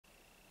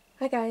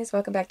Hi guys,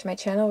 welcome back to my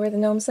channel Where the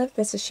Gnomes Live.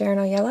 This is Sharon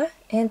Oyella,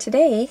 and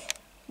today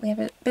we have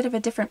a bit of a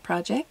different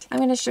project. I'm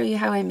going to show you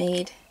how I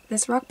made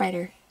this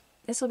Rockbiter.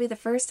 This will be the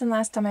first and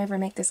last time I ever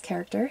make this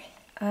character.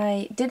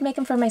 I did make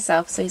him for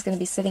myself, so he's going to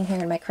be sitting here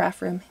in my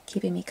craft room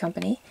keeping me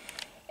company.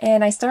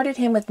 And I started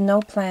him with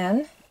no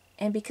plan,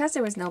 and because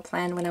there was no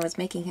plan when I was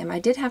making him, I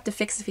did have to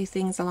fix a few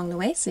things along the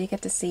way, so you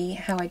get to see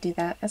how I do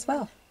that as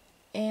well.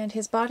 And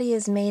his body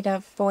is made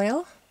of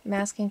foil,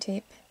 masking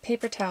tape,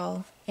 paper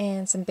towel,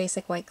 and some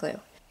basic white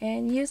glue.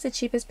 And use the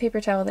cheapest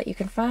paper towel that you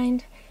can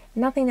find.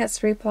 Nothing that's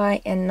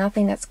 3-ply and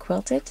nothing that's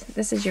quilted.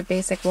 This is your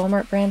basic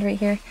Walmart brand right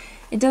here.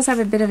 It does have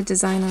a bit of a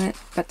design on it,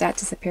 but that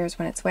disappears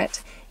when it's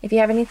wet. If you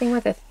have anything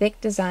with a thick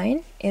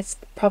design, it's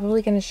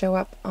probably going to show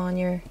up on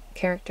your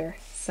character.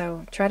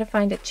 So try to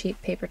find a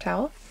cheap paper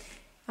towel.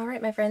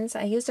 Alright my friends,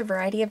 I used a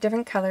variety of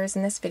different colors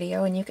in this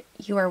video, and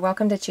you are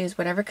welcome to choose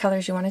whatever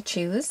colors you want to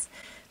choose.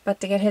 But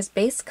to get his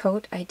base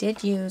coat, I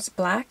did use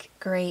black,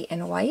 gray,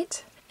 and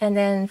white. And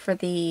then for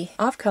the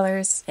off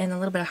colors and a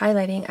little bit of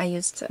highlighting, I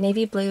used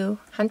navy blue,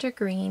 hunter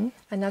green,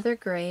 another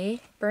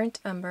gray,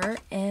 burnt umber,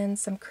 and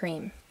some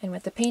cream. And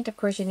with the paint, of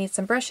course, you need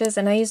some brushes,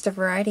 and I used a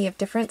variety of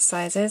different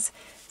sizes.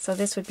 So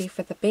this would be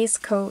for the base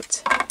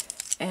coat,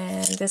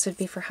 and this would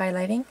be for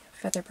highlighting,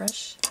 feather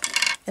brush.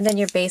 And then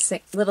your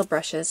basic little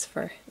brushes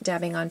for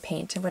dabbing on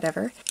paint and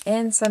whatever.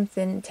 And some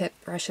thin tip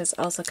brushes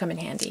also come in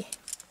handy.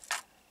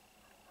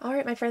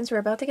 Alright my friends, we're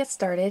about to get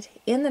started.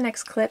 In the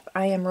next clip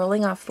I am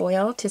rolling off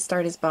foil to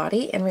start his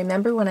body, and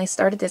remember when I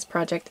started this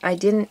project I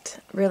didn't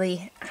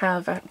really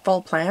have a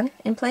full plan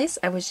in place,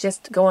 I was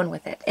just going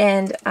with it.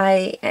 And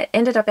I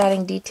ended up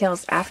adding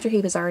details after he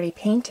was already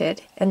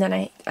painted, and then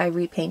I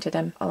repainted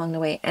him along the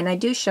way. And I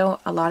do show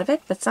a lot of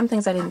it, but some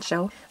things I didn't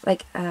show.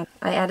 Like I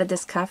added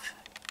this cuff,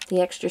 the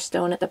extra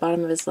stone at the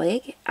bottom of his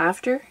leg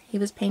after he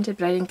was painted,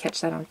 but I didn't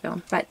catch that on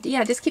film. But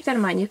yeah, just keep that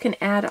in mind. You can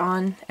add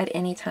on at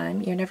any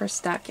time. You're never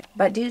stuck.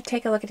 But do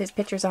take a look at his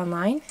pictures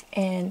online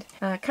and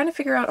kind of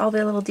figure out all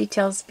the little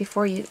details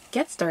before you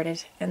get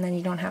started, and then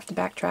you don't have to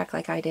backtrack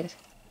like I did.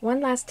 One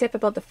last tip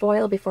about the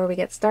foil before we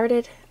get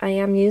started. I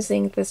am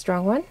using the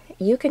strong one.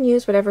 You can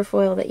use whatever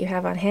foil that you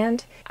have on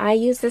hand. I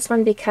use this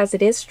one because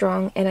it is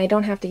strong and I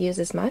don't have to use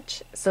as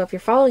much. So if you're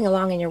following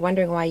along and you're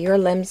wondering why your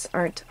limbs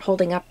aren't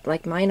holding up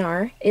like mine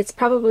are, it's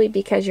probably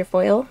because your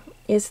foil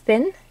is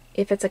thin.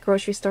 If it's a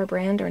grocery store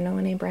brand or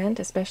no-name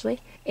brand especially,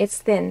 it's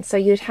thin. So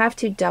you'd have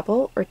to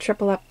double or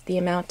triple up the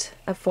amount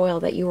of foil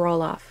that you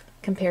roll off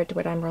compared to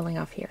what I'm rolling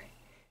off here.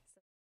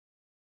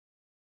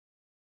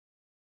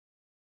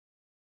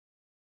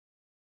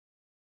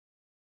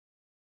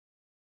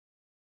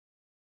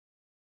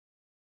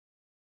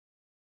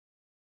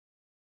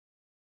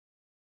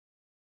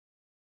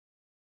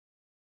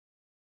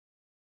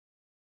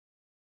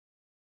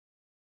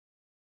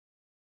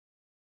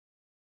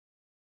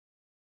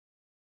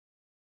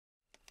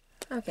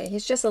 Okay,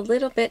 he's just a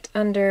little bit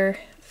under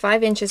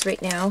 5 inches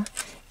right now,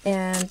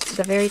 and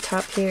the very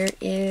top here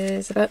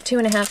is about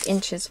 2.5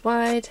 inches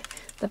wide,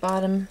 the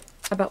bottom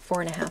about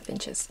 4.5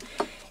 inches.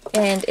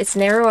 And it's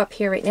narrow up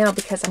here right now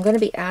because I'm going to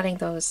be adding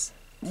those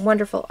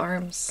wonderful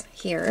arms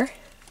here,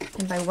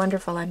 and by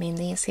wonderful I mean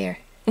these here.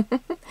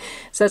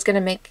 So it's going to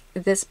make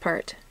this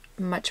part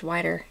much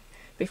wider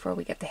before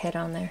we get the head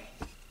on there.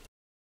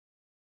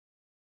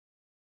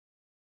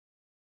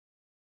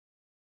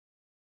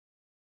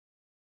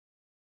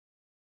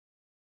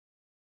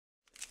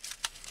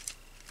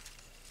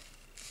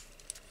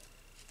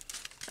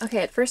 Okay,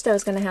 at first I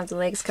was going to have the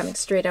legs coming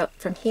straight out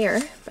from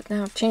here, but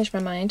now I've changed my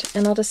mind,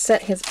 and I'll just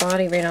set his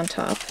body right on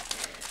top.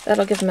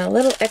 That'll give him a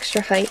little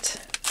extra height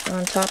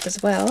on top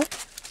as well,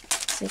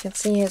 so you can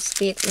see his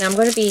feet. Now I'm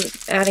going to be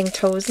adding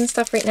toes and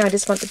stuff right now. I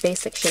just want the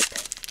basic shape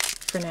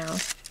for now.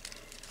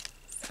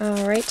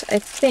 Alright, I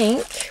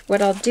think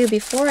what I'll do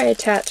before I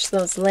attach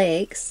those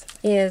legs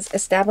is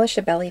establish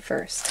a belly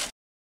first.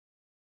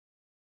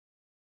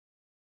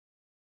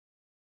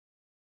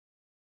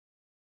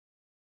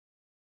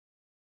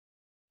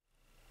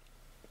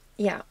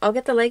 Yeah, I'll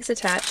get the legs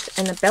attached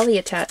and the belly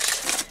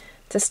attached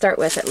to start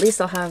with. At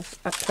least I'll have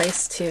a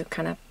place to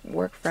kind of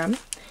work from.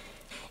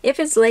 If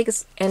his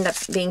legs end up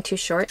being too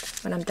short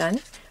when I'm done,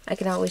 I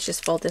can always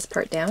just fold this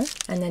part down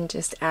and then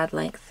just add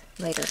length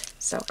later.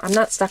 So I'm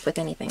not stuck with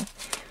anything.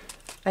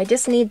 I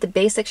just need the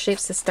basic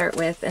shapes to start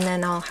with, and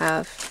then I'll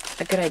have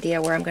a good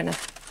idea where I'm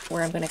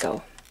gonna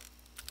go.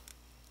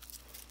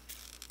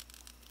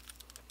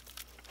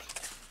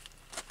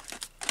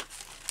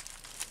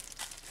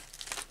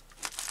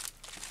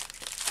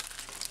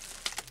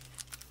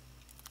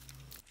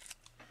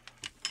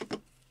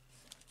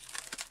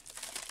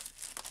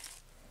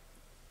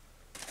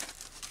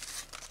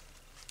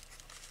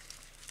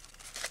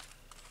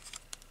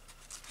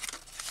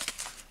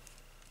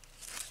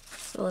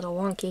 A little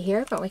wonky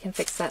here, but we can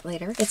fix that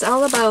later. It's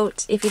all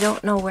about, if you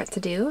don't know what to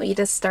do, you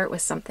just start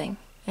with something.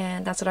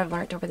 And that's what I've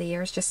learned over the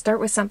years. Just start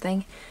with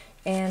something.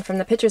 And from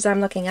the pictures I'm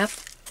looking up,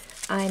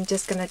 I'm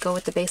just going to go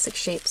with the basic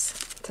shapes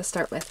to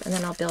start with, and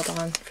then I'll build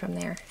on from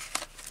there.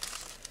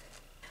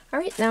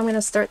 Alright, now I'm going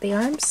to start the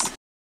arms.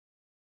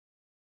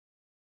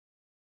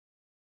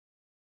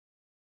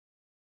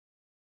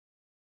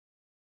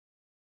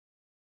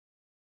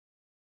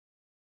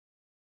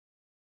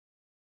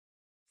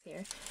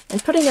 Here.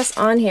 And putting this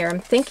on here, I'm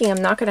thinking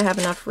I'm not going to have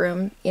enough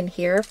room in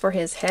here for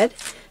his head,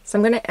 so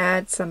I'm going to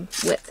add some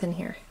width in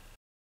here.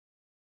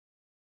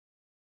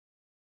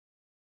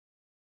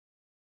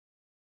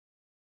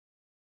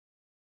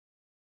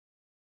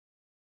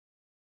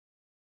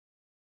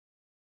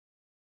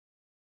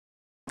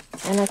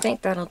 And I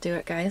think that'll do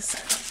it, guys.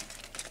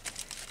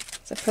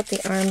 So put the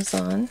arms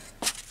on.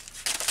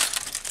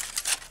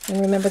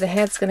 And remember, the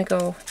head's going to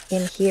go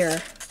in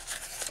here.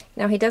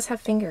 Now he does have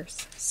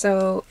fingers,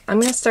 so I'm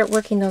going to start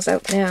working those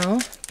out now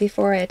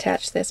before I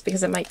attach this,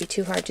 because it might be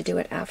too hard to do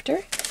it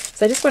after.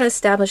 So I just want to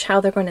establish how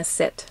they're going to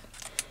sit.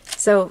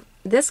 So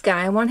this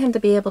guy, I want him to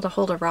be able to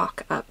hold a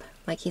rock up,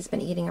 like he's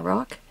been eating a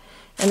rock.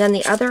 And then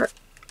the other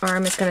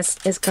arm is going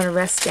to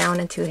rest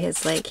down into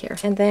his leg here.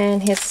 And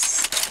then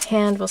his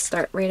hand will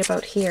start right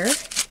about here.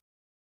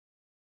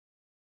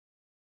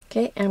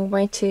 Okay, I'm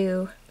going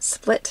to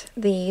split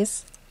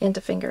these into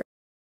fingers.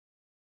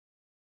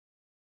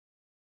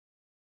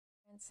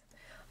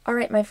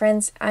 Alright, my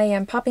friends, I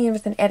am popping in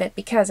with an edit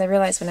because I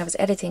realized when I was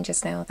editing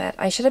just now that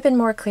I should have been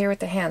more clear with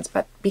the hands,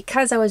 but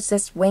because I was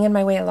just winging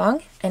my way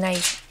along and I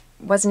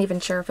wasn't even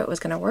sure if it was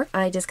going to work,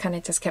 I just kind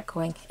of kept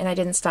going and I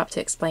didn't stop to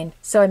explain.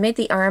 So I made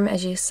the arm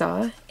as you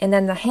saw, and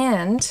then the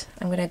hand,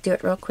 I'm going to do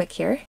it real quick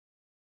here.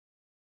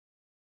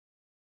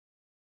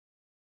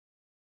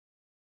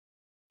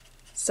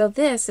 So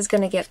this is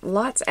going to get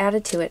lots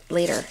added to it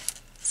later.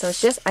 So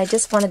it's just, I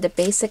just wanted the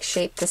basic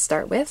shape to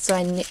start with, so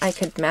I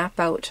could map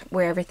out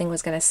where everything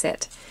was going to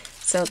sit.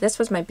 So this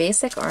was my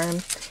basic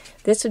arm.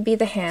 This would be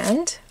the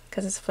hand,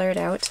 because it's flared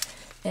out.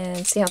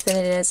 And see how thin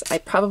it is? I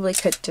probably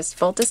could just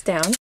fold this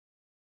down.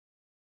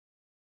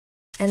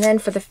 And then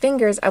for the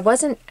fingers, I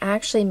wasn't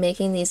actually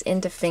making these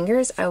into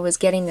fingers, I was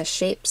getting the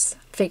shapes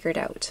figured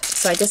out.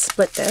 So I just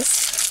split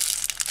this.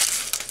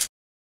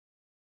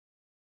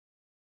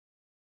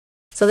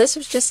 So this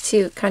was just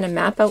to kind of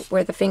map out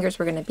where the fingers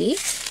were going to be.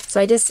 So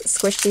I just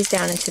squished these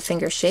down into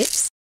finger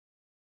shapes.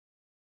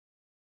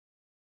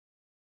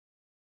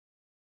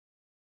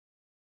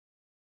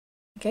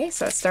 Okay,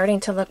 so it's starting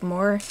to look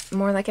more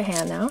like a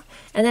hand now.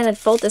 And then I'd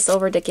fold this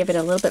over to give it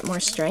a little bit more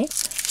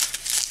strength.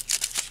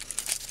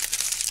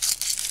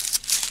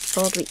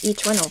 Fold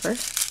each one over.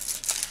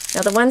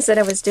 Now the ones that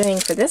I was doing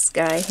for this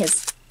guy,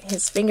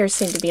 his fingers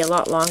seemed to be a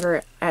lot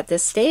longer at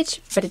this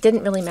stage, but it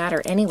didn't really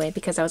matter anyway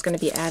because I was going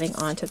to be adding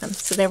on to them.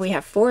 So there we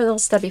have 4 little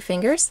stubby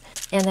fingers,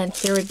 and then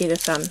here would be the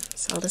thumb.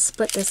 So I'll just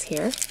split this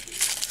here.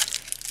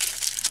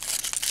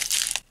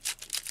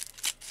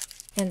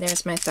 And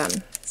there's my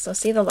thumb. So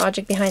see the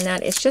logic behind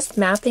that? It's just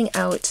mapping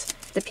out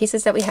the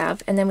pieces that we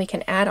have, and then we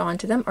can add on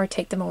to them or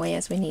take them away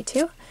as we need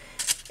to.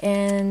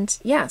 And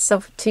yeah,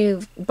 so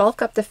to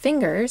bulk up the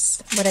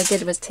fingers, what I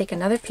did was take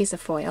another piece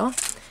of foil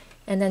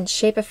and then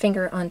shape a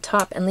finger on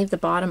top and leave the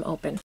bottom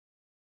open.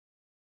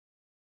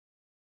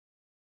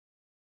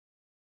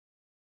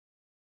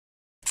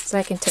 So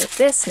I can take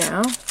this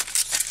now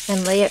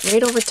and lay it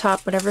right over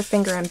top whatever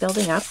finger I'm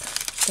building up.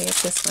 Say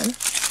it's this one.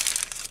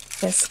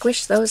 Then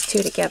squish those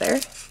two together.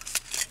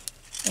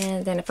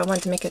 And then if I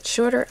wanted to make it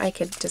shorter, I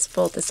could just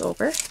fold this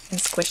over and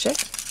squish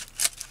it.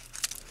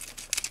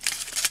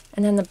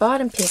 And then the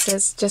bottom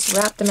pieces, just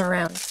wrap them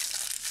around.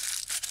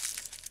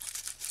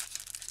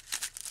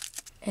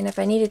 And if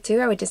I needed to,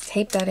 I would just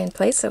tape that in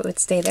place so it would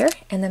stay there.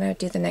 And then I would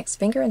do the next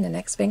finger and the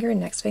next finger and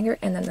next finger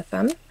and then the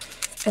thumb.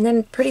 And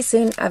then pretty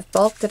soon I've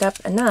bulked it up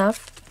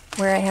enough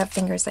where I have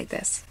fingers like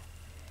this.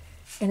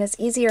 And it's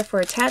easier for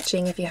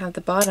attaching if you have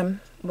the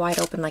bottom wide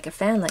open like a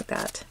fan like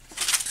that.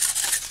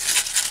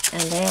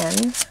 And then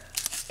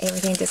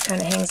everything just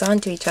kind of hangs on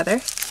to each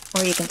other,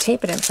 or you can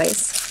tape it in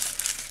place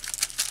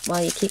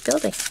while you keep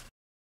building.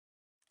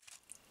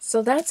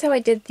 So that's how I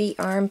did the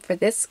arm for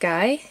this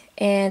guy,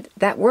 and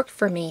that worked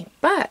for me,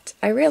 but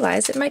I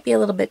realized it might be a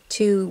little bit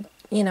too,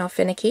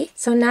 finicky.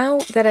 So now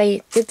that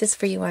I did this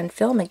for you on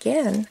film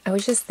again, I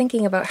was just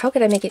thinking about how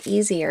could I make it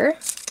easier,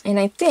 and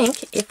I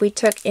think if we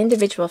took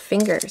individual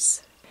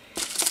fingers,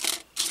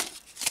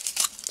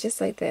 just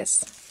like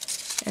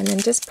this, and then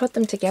just put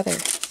them together.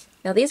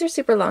 Now these are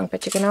super long,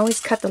 but you can always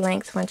cut the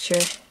length once you're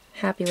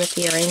happy with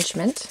the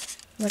arrangement.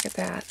 Look at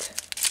that.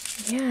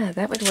 Yeah,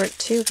 that would work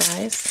too,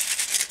 guys.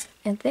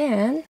 And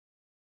then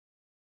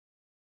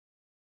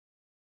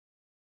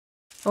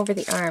over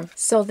the arm.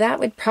 So that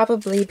would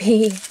probably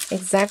be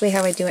exactly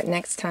how I do it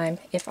next time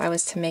if I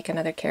was to make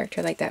another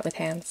character like that with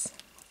hands.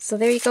 So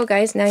there you go,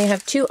 guys. Now you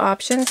have 2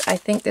 options. I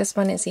think this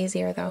one is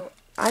easier though.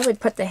 I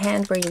would put the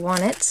hand where you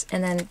want it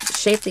and then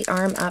shape the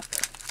arm up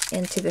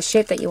into the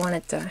shape that you want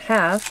it to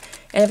have.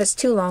 And if it's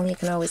too long, you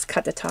can always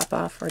cut the top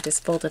off or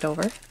just fold it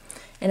over.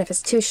 And if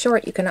it's too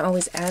short, you can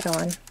always add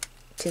on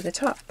to the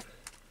top.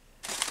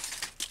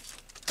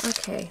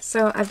 Okay,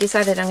 so I've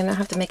decided I'm going to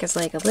have to make his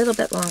leg a little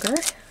bit longer.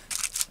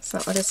 So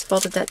I just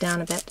folded that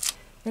down a bit.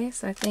 Okay,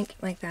 so I think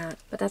like that.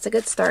 But that's a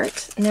good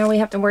start. Now we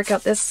have to work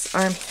out this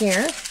arm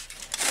here.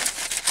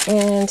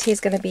 And he's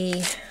going to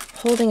be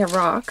holding a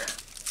rock.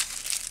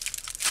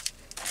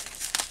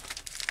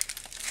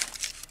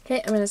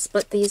 Okay, I'm going to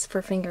split these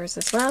for fingers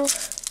as well.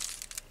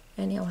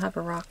 And you'll have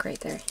a rock right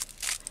there.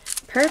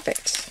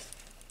 Perfect.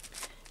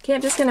 Okay,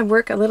 I'm just going to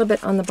work a little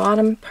bit on the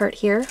bottom part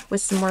here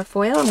with some more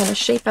foil. I'm going to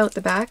shape out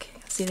the back.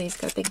 See, he's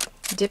got a big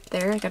dip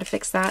there. I got to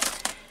fix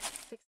that.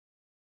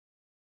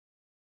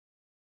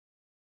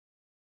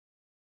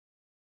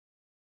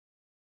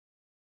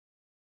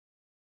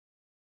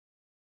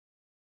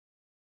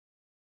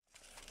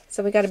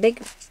 So we got a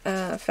big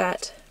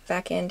fat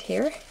back end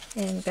here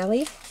and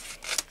belly.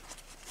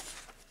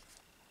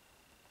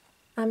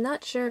 I'm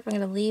not sure if I'm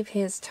going to leave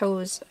his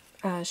toes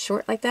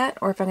short like that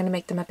or if I'm going to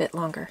make them a bit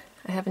longer.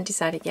 I haven't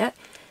decided yet,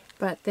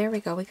 but there we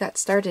go. We got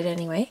started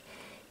anyway.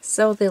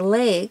 So the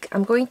leg,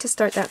 I'm going to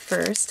start that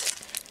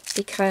first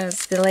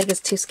because the leg is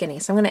too skinny.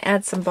 So I'm going to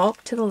add some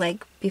bulk to the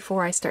leg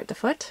before I start the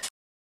foot.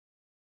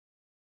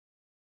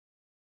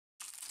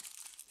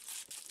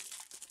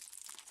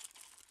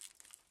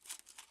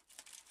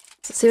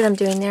 So see what I'm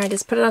doing there? I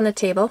just put it on the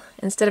table.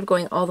 Instead of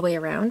going all the way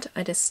around,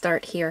 I just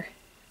start here,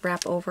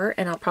 wrap over,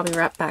 and I'll probably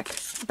wrap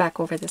back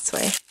over this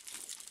way.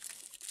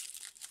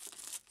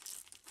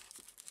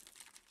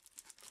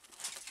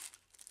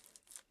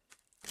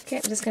 Okay,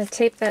 I'm just going to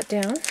tape that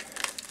down.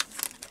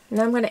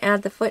 Now I'm going to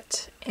add the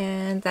foot,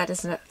 and that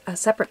is a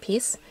separate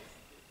piece.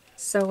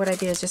 So what I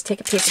do is just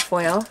take a piece of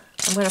foil,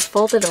 I'm going to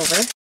fold it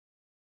over,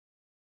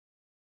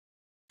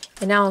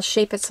 and now I'll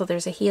shape it so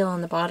there's a heel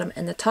on the bottom,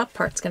 and the top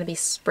part's going to be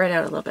spread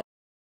out a little bit.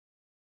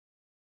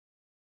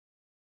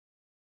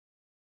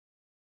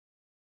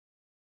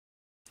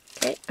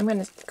 Okay, I'm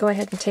going to go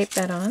ahead and tape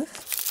that on.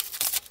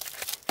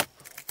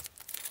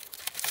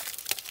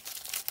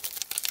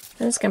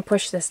 I'm just going to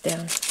push this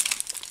down.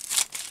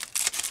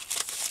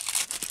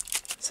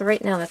 So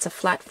right now that's a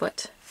flat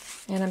foot.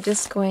 And I'm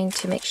just going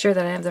to make sure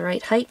that I have the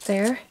right height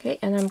there. Okay,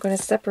 and I'm going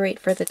to separate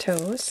for the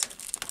toes.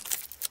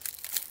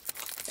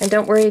 And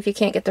don't worry if you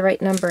can't get the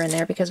right number in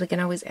there because we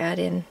can always add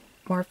in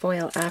more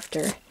foil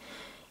after,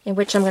 in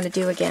which I'm going to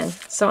do again.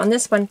 So on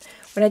this one,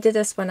 when I did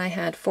this one, I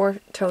had 4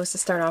 toes to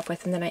start off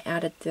with, and then I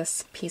added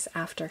this piece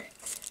after.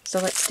 So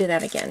let's do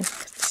that again.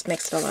 This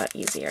makes it a lot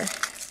easier.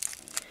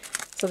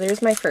 So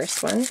there's my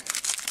first one,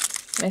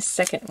 my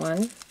second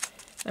one.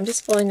 I'm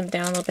just folding them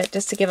down a little bit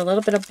just to give a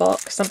little bit of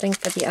bulk, something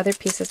for the other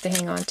pieces to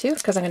hang on to,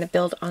 because I'm going to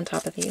build on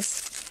top of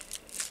these.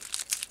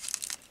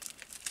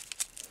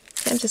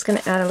 I'm just going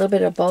to add a little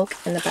bit of bulk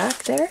in the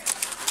back there.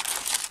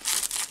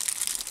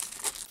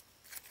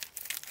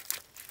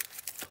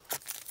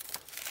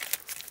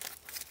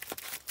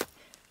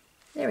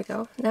 There we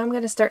go. Now I'm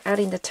going to start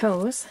adding the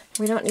toes.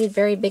 We don't need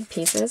very big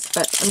pieces,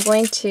 but I'm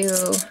going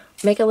to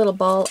make a little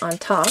ball on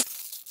top.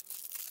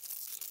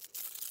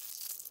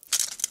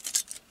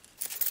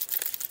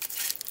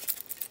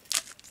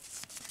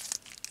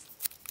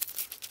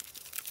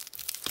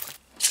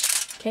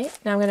 Okay,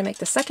 now I'm going to make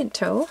the second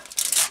toe.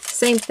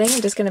 Same thing,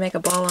 I'm just going to make a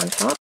ball on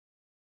top.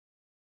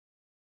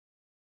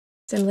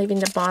 So I'm leaving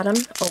the bottom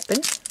open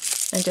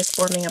and just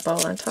forming a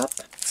ball on top.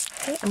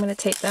 Okay, I'm going to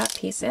tape that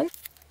piece in.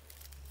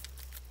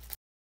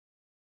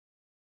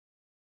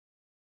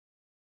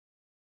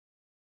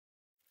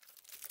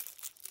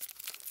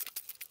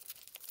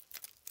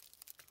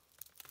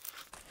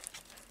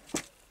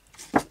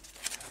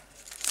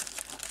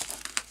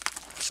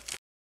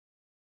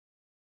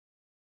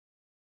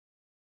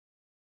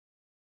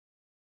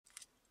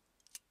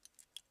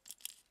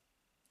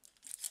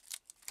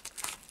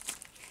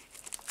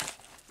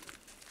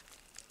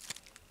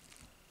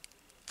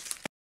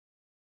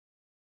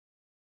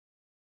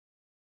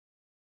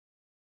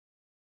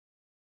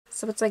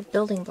 So it's like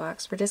building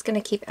blocks. We're just going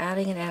to keep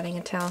adding and adding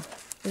until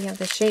we have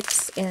the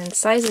shapes and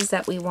sizes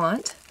that we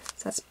want.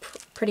 So that's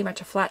pretty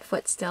much a flat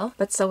foot still,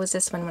 but so was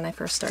this one when I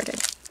first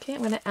started. Okay, I'm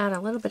going to add a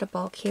little bit of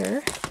bulk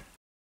here.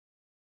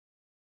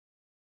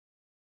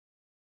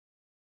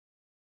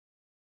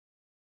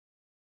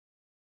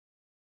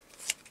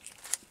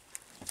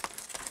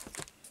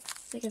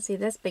 So you can see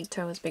this big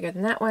toe is bigger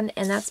than that one,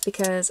 and that's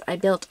because I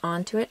built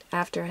onto it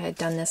after I had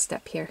done this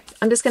step here.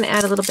 I'm just going to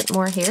add a little bit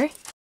more here.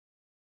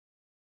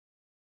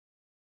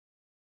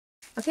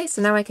 Okay,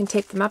 so now I can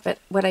tape them up.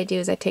 What I do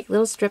is I take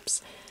little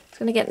strips. I'm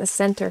going to get in the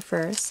center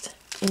first,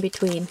 in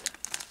between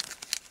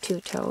 2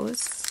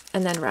 toes,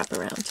 and then wrap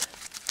around.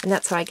 And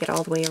that's how I get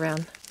all the way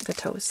around the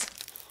toes.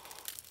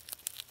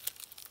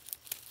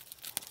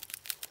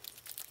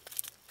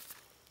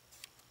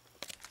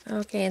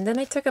 Okay, and then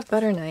I took a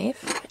butter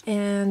knife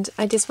and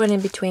I just went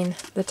in between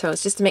the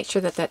toes just to make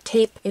sure that that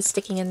tape is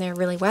sticking in there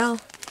really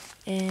well.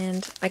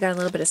 And I got a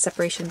little bit of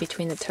separation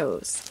between the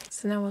toes.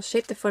 So now we'll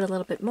shape the foot a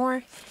little bit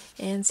more,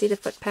 and see the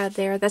foot pad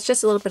there. That's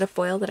just a little bit of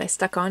foil that I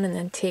stuck on and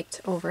then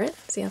taped over it.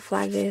 See how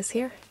flat it is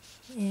here?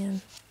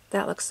 And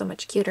that looks so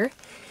much cuter.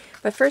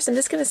 But first I'm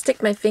just going to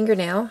stick my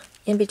fingernail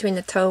in between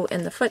the toe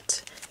and the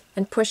foot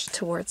and push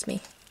towards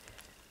me.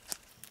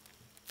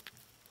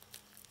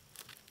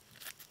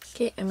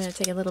 Okay, I'm going to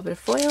take a little bit of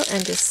foil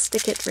and just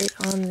stick it right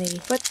on the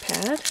foot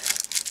pad.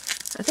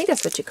 I think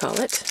that's what you call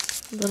it.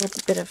 A little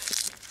bit of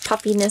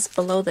puffiness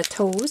below the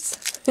toes.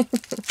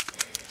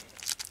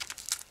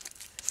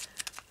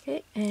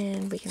 Okay,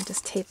 and we can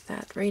just tape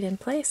that right in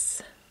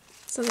place.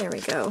 So there we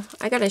go.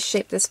 I gotta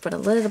shape this foot a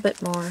little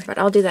bit more, but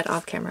I'll do that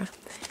off camera.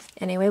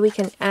 Anyway, we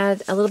can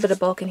add a little bit of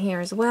bulk in here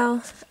as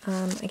well.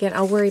 Again,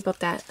 I'll worry about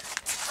that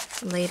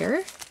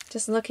later.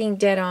 Just looking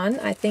dead on,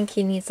 I think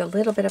he needs a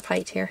little bit of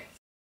height here.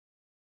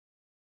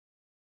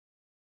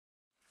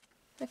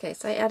 Okay,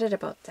 so I added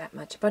about that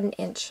much, about an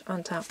inch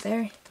on top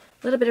there. A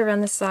little bit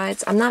around the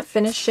sides. I'm not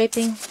finished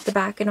shaping the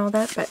back and all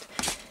that, but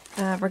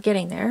we're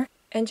getting there.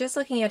 And just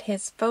looking at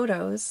his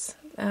photos,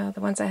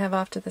 the ones I have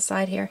off to the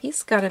side here,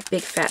 he's got a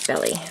big fat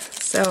belly.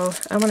 So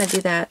I want to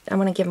do that. I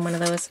want to give him one of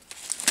those.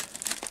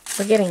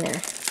 We're getting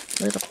there,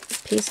 little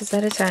pieces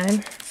at a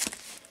time.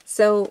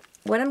 So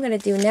what I'm going to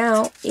do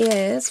now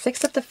is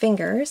fix up the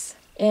fingers,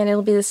 and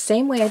it'll be the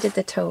same way I did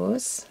the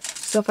toes.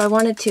 So if I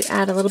wanted to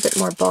add a little bit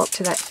more bulk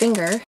to that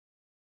finger,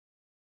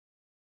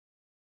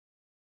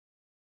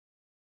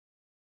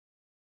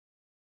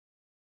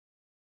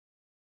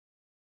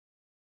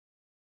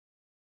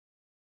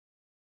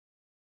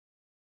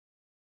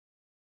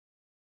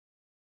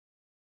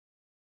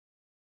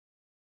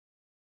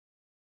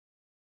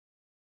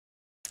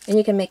 and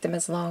you can make them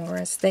as long or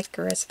as thick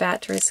or as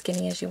fat or as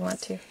skinny as you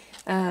want to.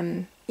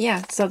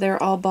 Yeah, so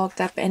they're all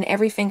bulked up, and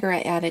every finger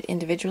I added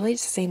individually, the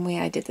same way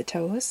I did the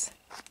toes.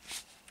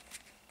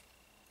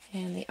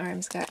 And the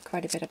arms got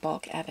quite a bit of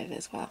bulk added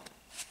as well.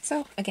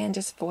 So again,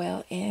 just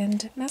foil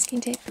and masking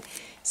tape.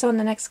 So in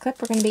the next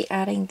clip, we're going to be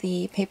adding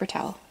the paper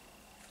towel.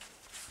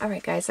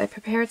 Alright guys, I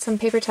prepared some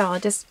paper towel. I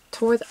just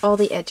tore all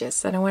the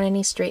edges. I don't want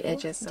any straight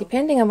edges. So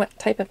depending on what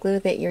type of glue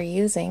that you're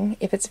using,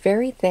 if it's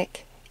very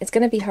thick, it's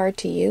going to be hard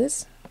to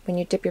use when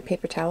you dip your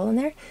paper towel in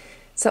there.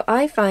 So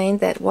I find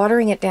that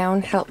watering it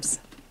down helps,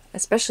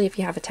 especially if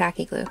you have a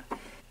tacky glue.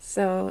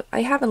 So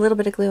I have a little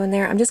bit of glue in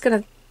there. I'm just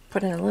going to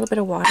put in a little bit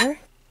of water.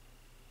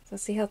 So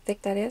see how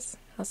thick that is?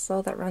 How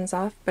slow that runs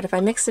off? But if I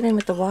mix it in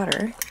with the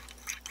water,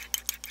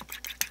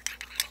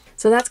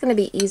 so that's going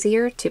to be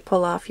easier to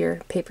pull off your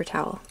paper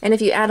towel. And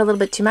if you add a little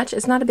bit too much,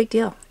 it's not a big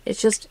deal.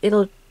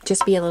 It'll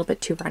just be a little bit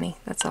too runny,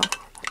 that's all.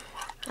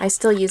 I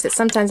still use it.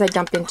 Sometimes I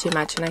dump in too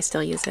much and I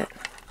still use it.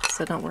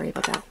 So don't worry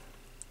about that.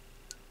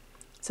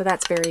 So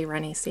that's very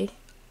runny, see?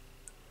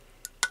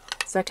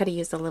 So I could have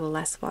used a little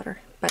less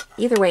water. But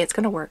either way, it's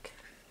going to work.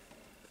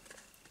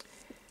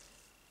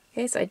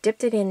 Okay, so I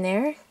dipped it in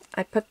there.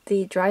 I put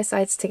the dry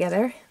sides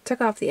together,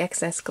 took off the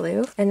excess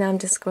glue, and now I'm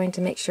just going to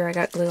make sure I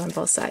got glue on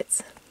both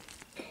sides.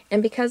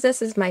 And because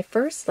this is my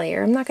first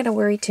layer, I'm not going to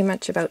worry too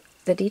much about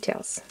the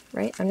details,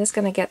 right? I'm just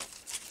going to get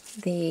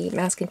the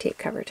masking tape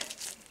covered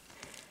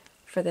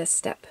for this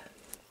step.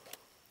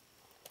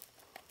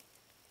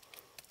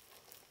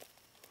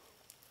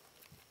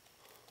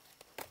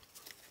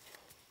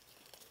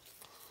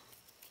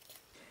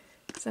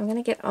 So I'm going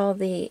to get all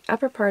the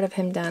upper part of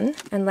him done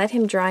and let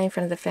him dry in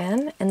front of the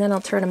fan, and then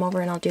I'll turn him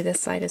over and I'll do this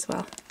side as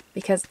well,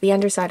 because the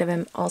underside of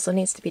him also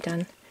needs to be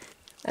done.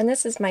 And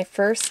this is my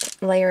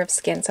first layer of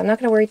skin, so I'm not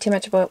going to worry too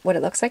much about what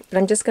it looks like, but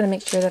I'm just going to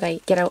make sure that I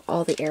get out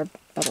all the air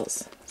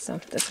bubbles. So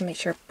just to make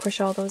sure I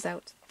push all those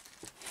out.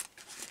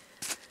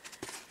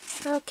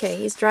 Okay,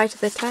 he's dry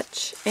to the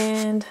touch,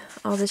 and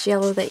all this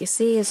yellow that you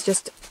see is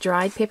just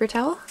dried paper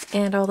towel,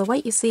 and all the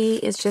white you see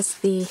is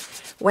just the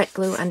wet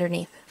glue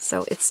underneath.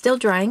 So it's still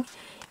drying.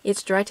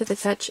 It's dry to the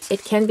touch.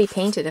 It can be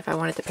painted if I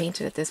wanted to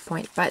paint it at this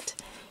point, but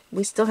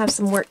we still have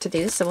some work to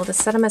do, so we'll just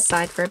set them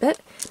aside for a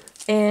bit.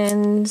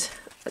 And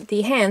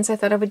the hands, I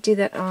thought I would do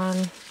that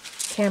on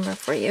camera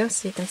for you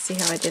so you can see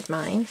how I did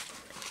mine.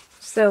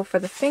 So for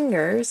the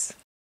fingers,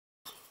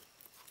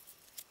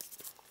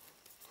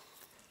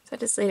 so I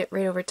just laid it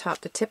right over top.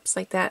 The tips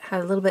like that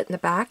had a little bit in the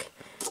back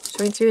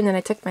showing through, and then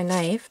I took my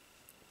knife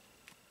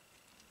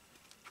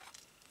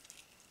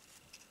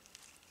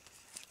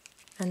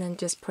and then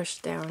just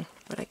pushed down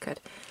what I could.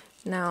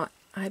 Now,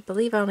 I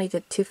believe I only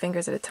did 2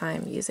 fingers at a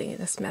time using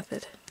this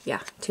method.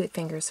 Yeah, 2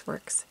 fingers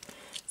works.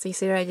 So you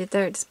see what I did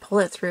there? Just pull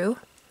it through,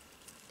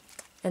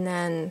 and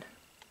then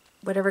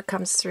whatever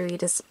comes through, you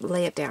just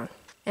lay it down.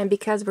 And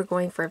because we're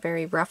going for a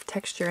very rough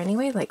texture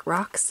anyway, like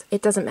rocks,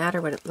 it doesn't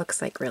matter what it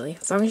looks like really,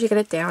 as long as you get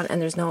it down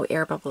and there's no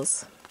air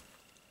bubbles.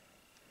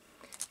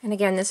 And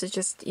again, this is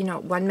just, you know,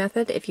 one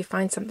method. If you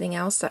find something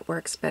else that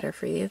works better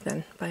for you,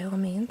 then by all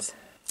means.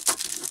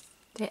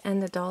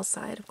 And the doll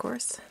side, of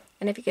course.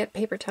 And if you get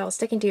paper towel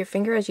sticking to your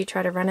finger as you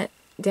try to run it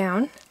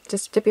down,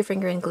 just dip your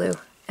finger in glue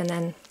and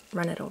then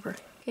run it over.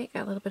 Okay,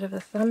 got a little bit of a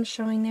thumb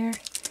showing there.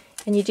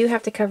 And you do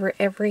have to cover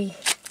every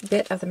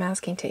bit of the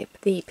masking tape.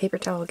 The paper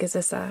towel gives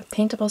us a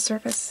paintable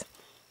surface.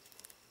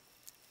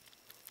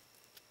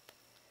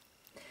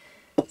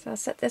 So I'll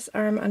set this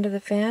arm under the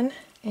fan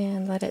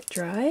and let it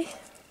dry.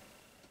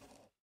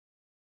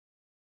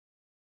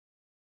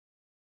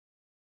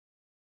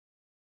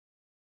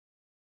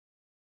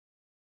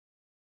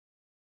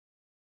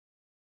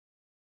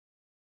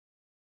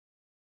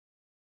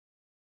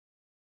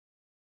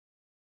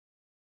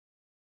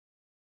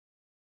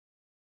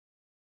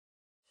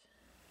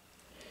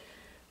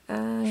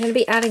 I'm going to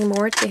be adding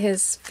more to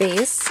his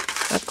face,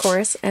 of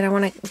course, and I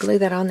want to glue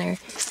that on there.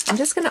 I'm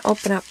just going to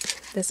open up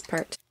this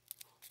part.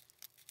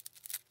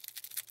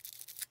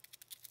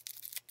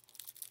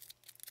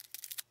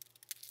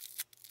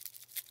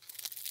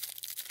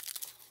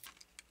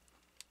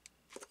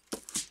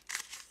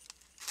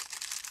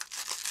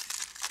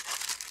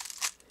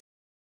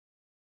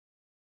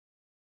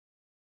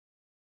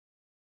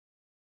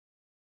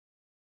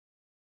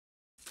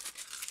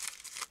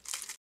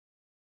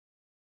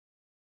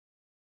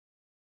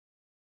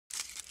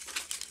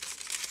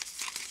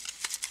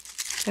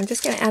 I'm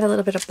just going to add a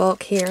little bit of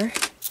bulk here.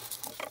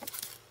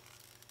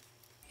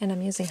 And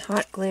I'm using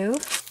hot glue.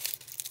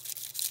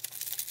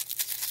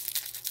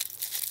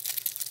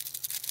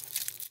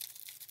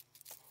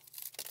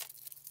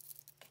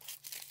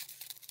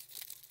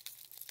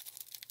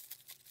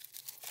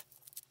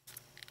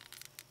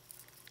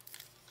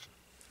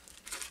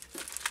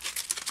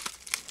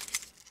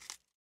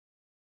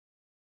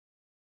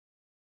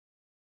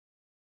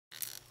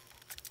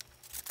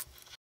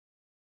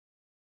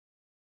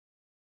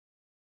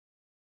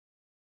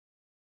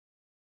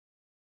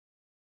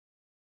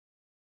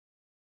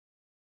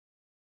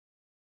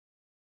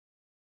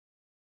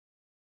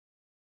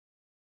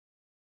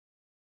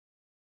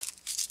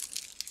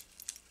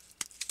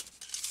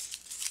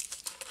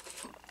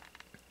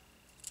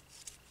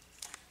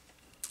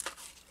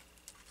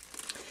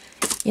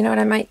 You know what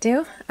I might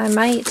do? I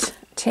might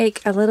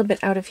take a little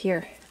bit out of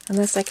here,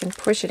 unless I can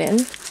push it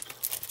in.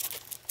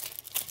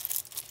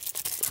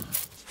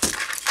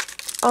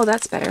 Oh,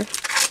 that's better.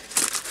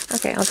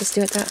 Okay, I'll just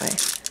do it that way.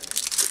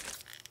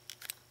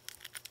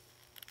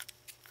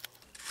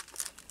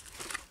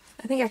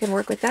 I think I can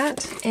work with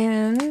that,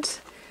 and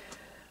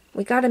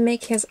we got to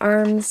make his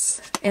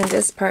arms and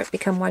this part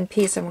become one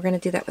piece, and we're going to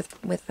do that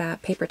with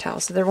paper towel,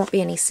 so there won't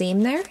be any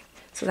seam there,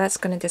 so that's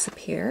going to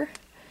disappear.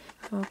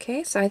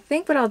 Okay, so I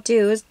think what I'll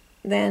do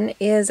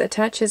is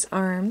attach his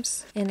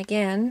arms, and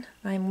again,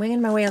 I'm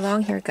winging my way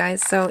along here,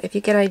 guys, so if you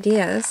get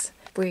ideas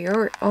for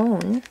your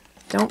own,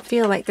 don't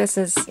feel like this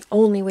is the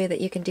only way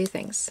that you can do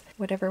things.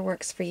 Whatever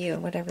works for you,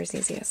 whatever's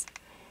easiest.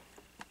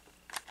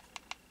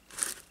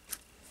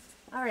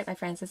 Alright, my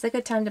friends, it's a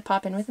good time to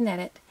pop in with an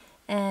edit,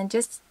 and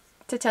just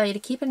to tell you to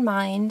keep in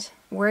mind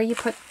where you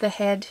put the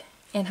head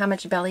and how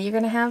much belly you're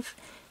going to have,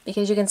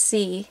 because you can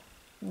see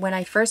when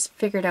I first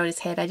figured out his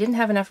head, I didn't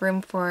have enough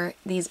room for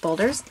these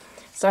boulders,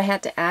 so I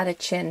had to add a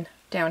chin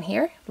down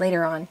here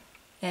later on,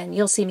 and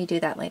you'll see me do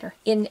that later.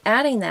 In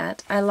adding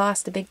that, I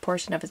lost a big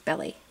portion of his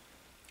belly.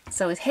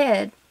 So his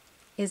head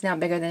is now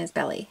bigger than his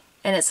belly,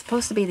 and it's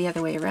supposed to be the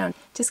other way around.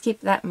 Just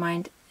keep that in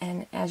mind,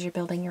 and as you're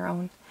building your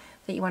own,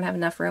 that you want to have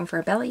enough room for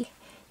a belly,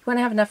 you want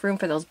to have enough room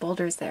for those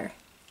boulders there,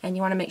 and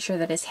you want to make sure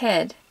that his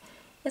head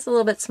is a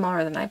little bit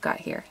smaller than I've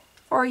got here.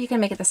 Or you can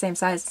make it the same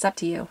size, it's up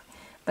to you.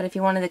 But if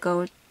you wanted to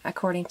go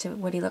according to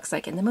what he looks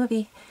like in the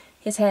movie,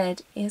 his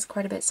head is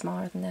quite a bit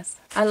smaller than this.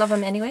 I love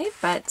him anyway,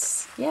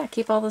 but yeah,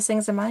 keep all those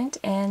things in mind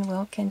and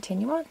we'll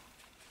continue on.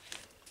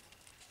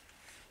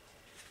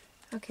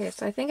 Okay,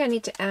 so I think I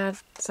need to add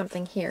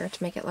something here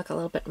to make it look a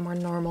little bit more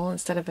normal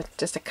instead of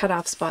just a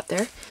cut-off spot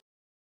there.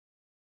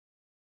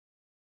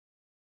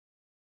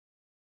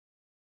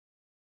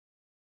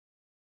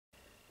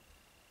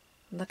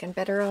 Looking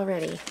better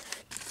already.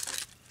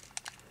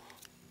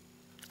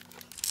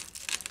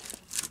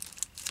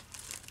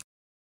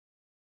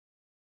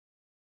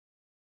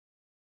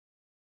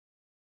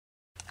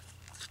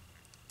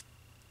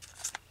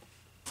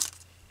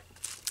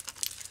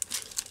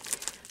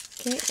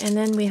 Okay, and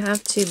then we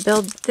have to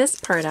build this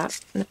part up.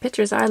 In the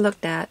pictures I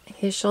looked at,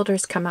 his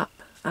shoulders come up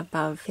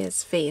above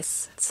his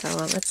face. So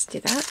let's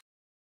do that.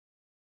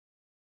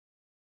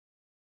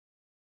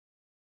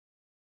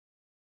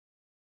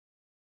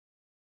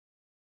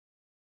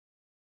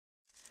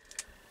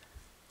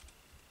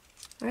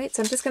 Alright,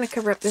 so I'm just going to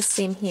cover up this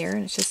seam here,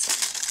 and it's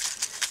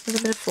just a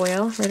little bit of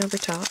foil right over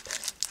top.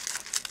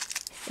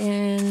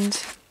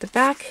 And the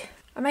back,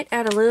 I might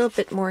add a little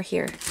bit more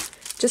here,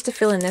 just to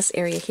fill in this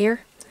area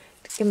here.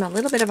 Give him a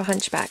little bit of a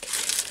hunchback.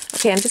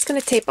 Okay, I'm just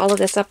going to tape all of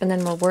this up and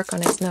then we'll work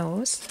on his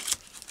nose.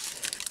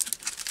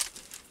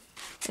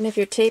 And if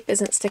your tape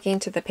isn't sticking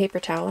to the paper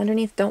towel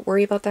underneath, don't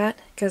worry about that,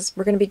 because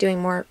we're going to be doing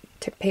more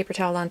paper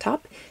towel on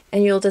top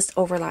and you'll just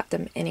overlap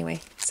them anyway,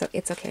 so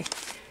it's okay.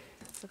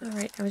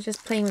 Alright, I was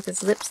just playing with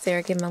his lips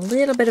there, give him a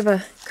little bit of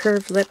a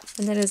curved lip,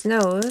 and then his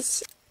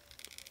nose.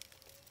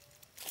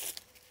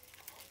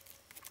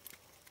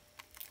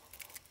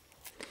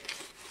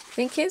 I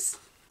think his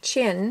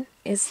chin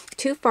is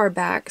too far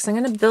back, so I'm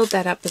going to build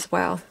that up as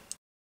well.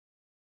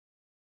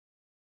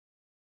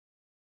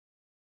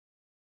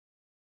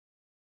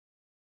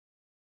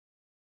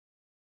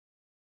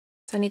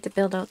 So I need to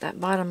build out that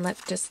bottom lip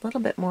just a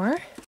little bit more.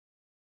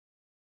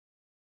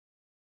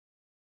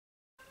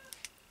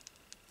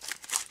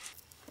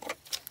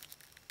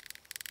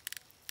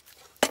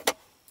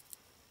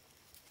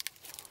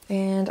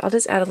 And I'll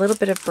just add a little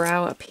bit of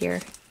brow up here.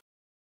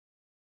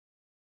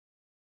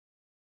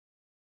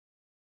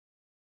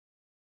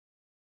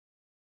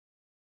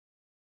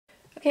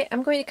 Okay,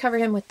 I'm going to cover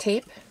him with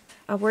tape.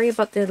 I'll worry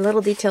about the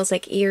little details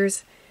like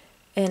ears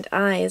and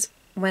eyes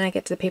when I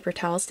get to the paper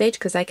towel stage,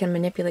 because I can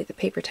manipulate the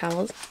paper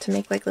towels to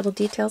make like little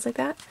details like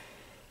that.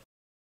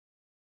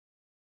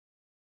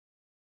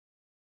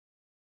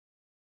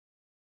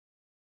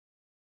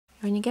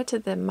 When you get to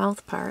the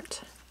mouth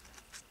part,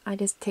 I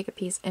just take a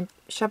piece and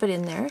shove it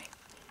in there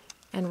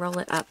and roll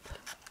it up,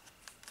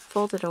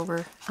 fold it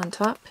over on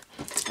top,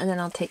 and then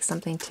I'll take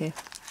something to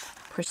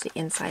push the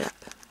inside up.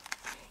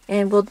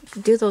 And we'll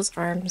do those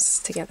arms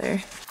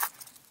together.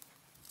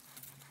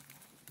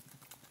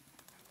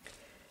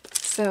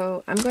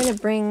 So I'm going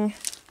to bring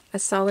a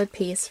solid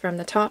piece from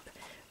the top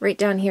right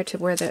down here to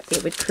where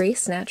it would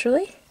crease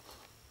naturally.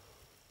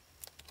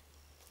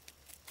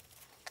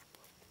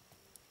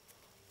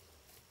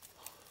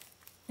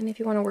 And if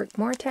you want to work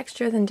more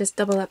texture, then just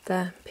double up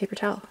the paper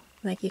towel.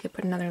 Like you could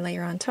put another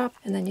layer on top,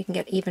 and then you can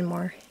get even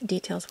more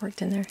details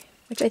worked in there.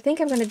 Which I think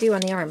I'm going to do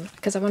on the arm,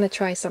 because I want to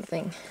try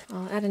something.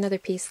 I'll add another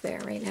piece there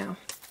right now.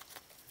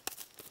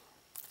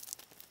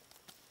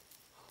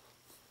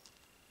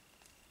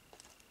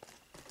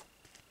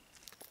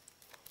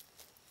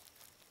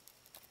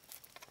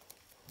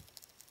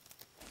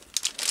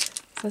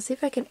 So let's see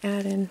if I can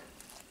add in.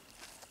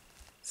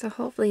 So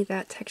hopefully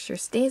that texture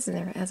stays in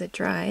there as it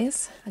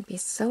dries. I'd be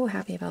so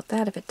happy about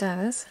that if it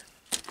does.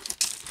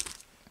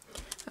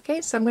 Okay,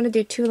 so I'm going to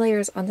do 2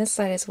 layers on this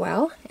side as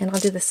well, and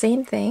I'll do the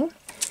same thing.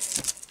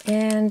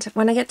 And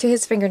when I get to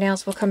his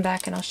fingernails, we'll come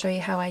back and I'll show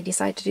you how I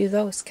decide to do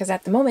those, because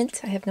at the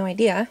moment I have no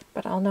idea,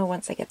 but I'll know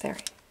once I get there.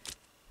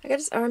 I got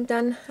his arm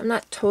done. I'm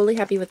not totally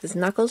happy with his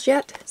knuckles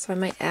yet, so I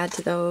might add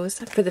to those.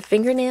 For the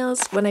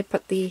fingernails, when I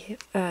put the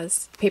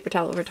paper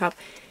towel over top,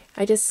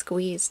 I just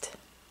squeezed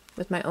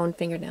with my own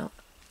fingernail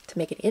to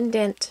make an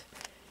indent,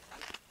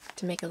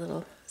 to make a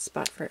little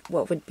spot for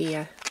what would be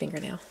a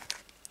fingernail.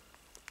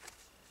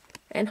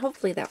 And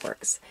hopefully that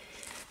works.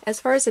 As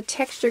far as the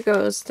texture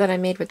goes that I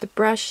made with the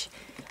brush,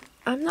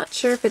 I'm not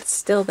sure if it's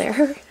still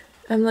there.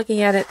 I'm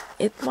looking at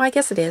it. Well, I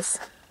guess it is.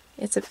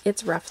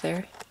 It's rough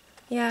there.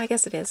 Yeah, I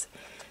guess it is.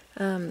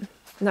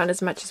 Not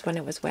as much as when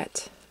it was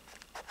wet.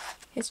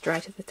 It's dry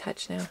to the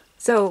touch now.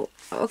 So,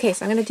 okay,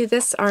 so I'm going to do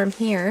this arm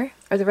here,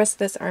 or the rest of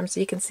this arm,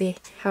 so you can see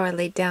how I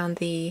laid down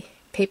the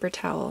paper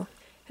towel.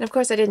 And of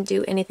course I didn't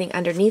do anything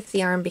underneath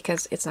the arm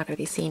because it's not going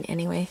to be seen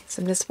anyway.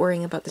 So I'm just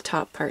worrying about the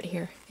top part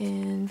here.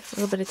 And a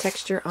little bit of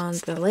texture on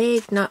the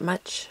leg, not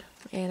much.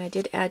 And I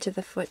did add to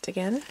the foot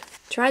again.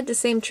 Tried the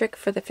same trick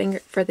for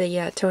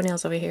the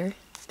toenails over here.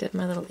 Did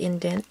my little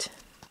indent.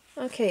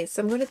 Okay,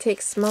 so I'm going to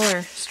take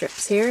smaller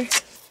strips here.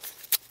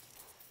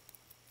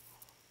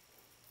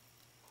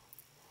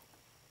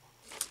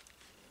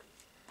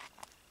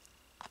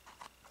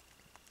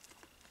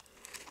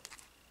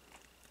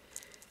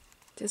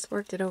 Just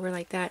worked it over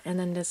like that, and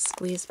then just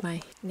squeezed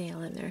my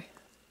nail in there.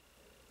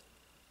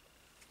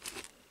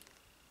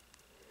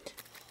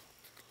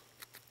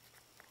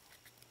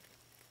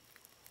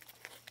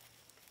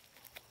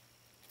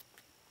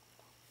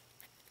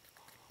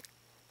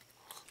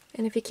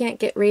 And if you can't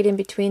get right in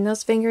between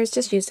those fingers,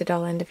 just use the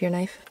dull end of your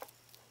knife.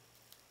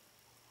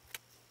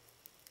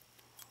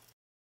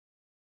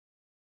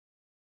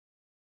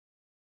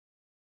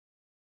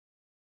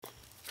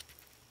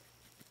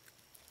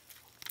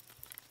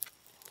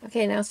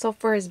 Okay, now so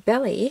for his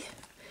belly,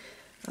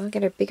 I'll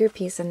get a bigger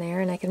piece in there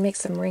and I can make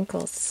some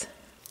wrinkles.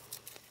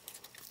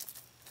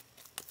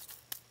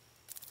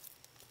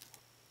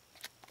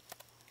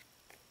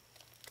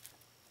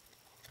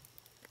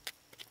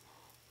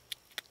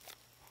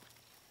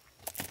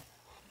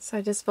 So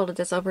I just folded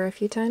this over a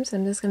few times.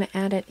 I'm just going to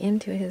add it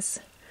into his,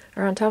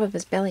 or on top of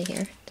his belly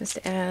here, just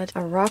to add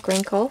a rock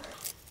wrinkle.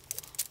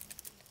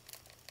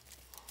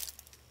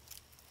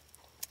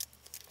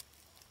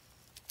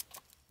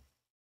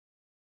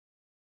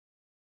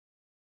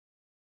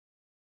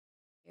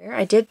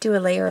 I did do a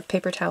layer of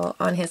paper towel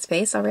on his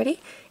face already,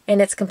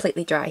 and it's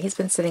completely dry. He's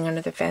been sitting under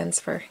the fans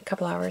for a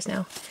couple hours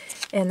now,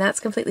 and that's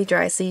completely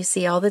dry, so you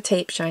see all the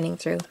tape shining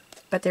through.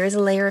 But there is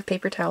a layer of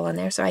paper towel on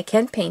there, so I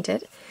can paint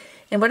it.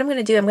 And what I'm going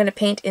to do, I'm going to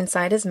paint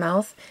inside his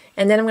mouth,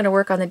 and then I'm going to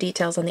work on the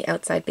details on the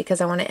outside because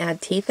I want to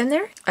add teeth in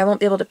there. I won't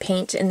be able to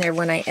paint in there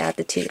when I add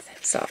the teeth,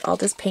 so I'll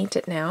just paint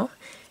it now.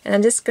 And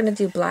I'm just going to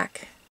do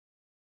black.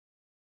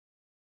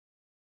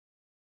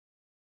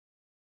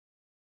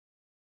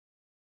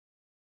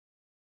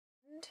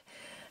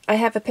 I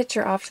have a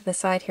picture off to the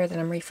side here that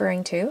I'm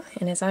referring to,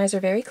 and his eyes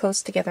are very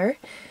close together.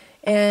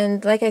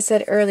 And like I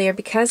said earlier,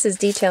 because his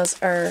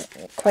details are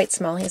quite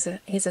small, he's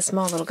a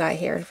small little guy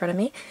here in front of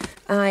me,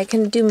 I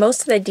can do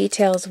most of the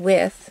details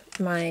with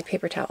my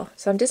paper towel.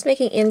 So I'm just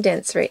making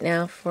indents right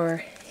now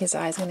for his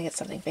eyes. I'm going to get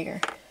something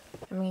bigger.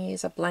 I'm going to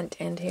use a blunt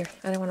end here.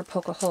 I don't want to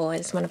poke a hole, I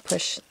just want to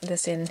push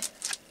this in.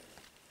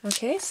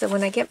 Okay, so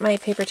when I get my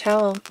paper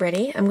towel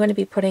ready, I'm going to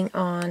be putting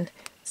on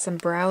some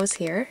brows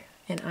here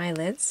and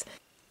eyelids.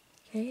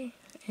 Okay,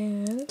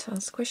 and I'll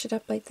squish it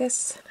up like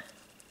this.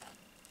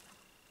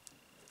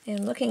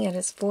 And looking at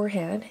his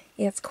forehead,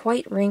 it's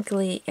quite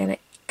wrinkly and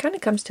it kind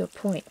of comes to a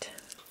point.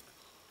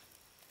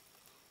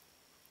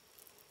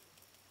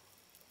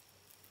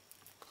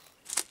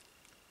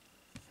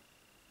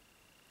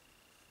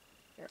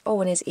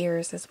 Oh, and his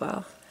ears as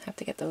well. Have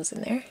to get those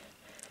in there.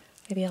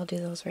 Maybe I'll do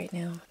those right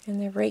now.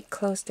 And they're right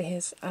close to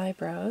his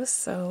eyebrows,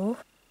 so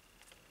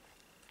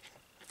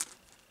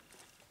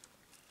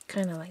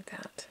kind of like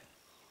that.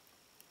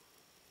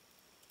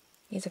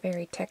 He's a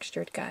very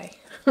textured guy.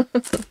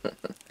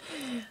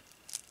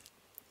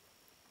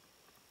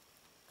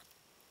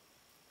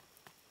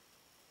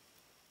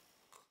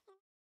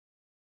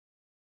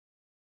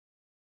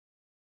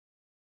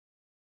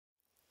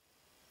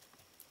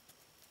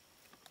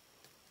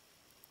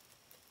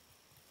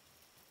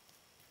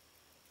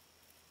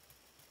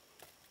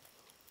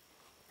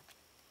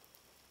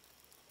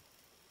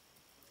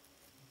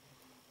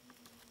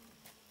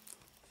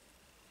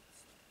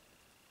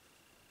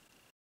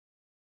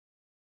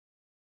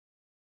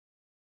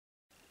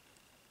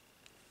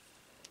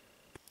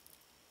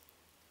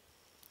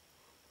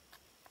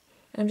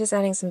 I'm just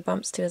adding some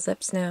bumps to his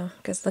lips now,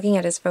 because looking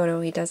at his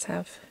photo, he does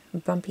have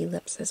bumpy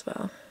lips as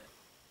well.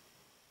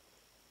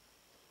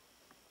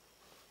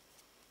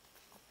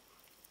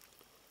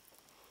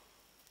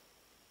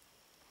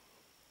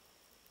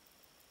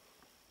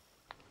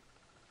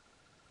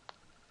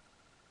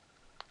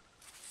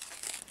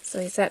 So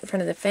he sat in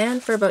front of the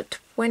fan for about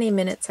 20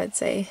 minutes, I'd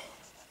say.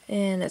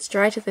 And it's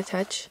dry to the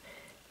touch.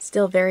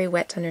 Still very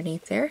wet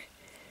underneath there.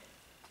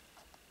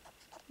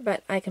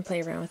 But I can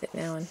play around with it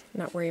now and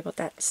not worry about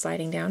that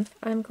sliding down.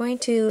 I'm going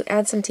to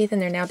add some teeth in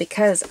there now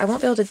because I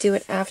won't be able to do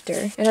it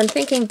after. And I'm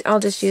thinking I'll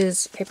just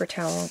use paper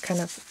towel and kind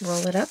of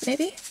roll it up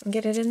maybe and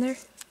get it in there.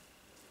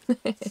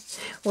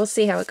 We'll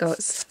see how it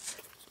goes.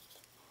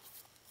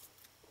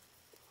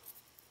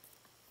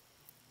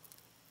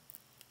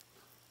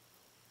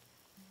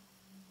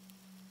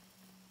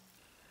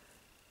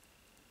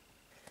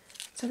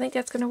 So I think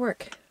that's going to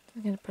work.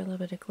 I'm going to put a little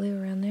bit of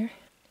glue around there.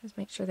 Just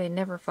make sure they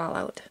never fall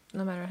out,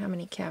 no matter how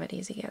many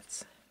cavities he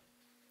gets.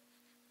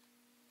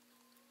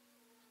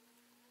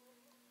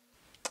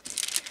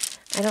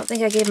 I don't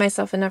think I gave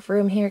myself enough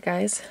room here,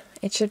 guys.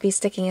 It should be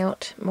sticking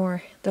out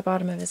more the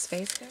bottom of his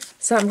face there.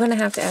 So I'm going to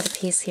have to add a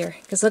piece here,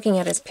 because looking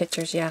at his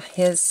pictures, yeah,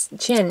 his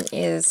chin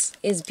is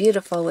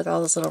beautiful with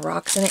all those little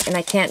rocks in it, and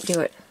I can't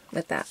do it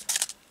with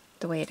that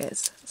the way it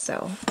is.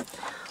 So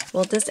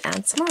we'll just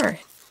add some more.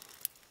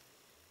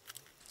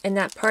 And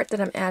that part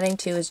that I'm adding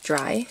to is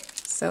dry,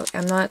 so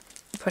I'm not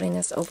putting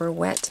this over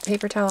wet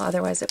paper towel,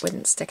 otherwise it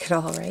wouldn't stick at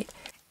all, right?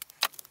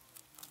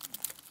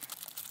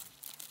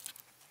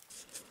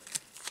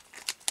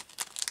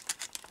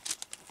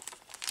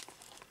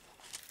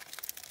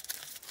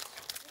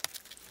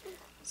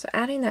 So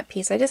adding that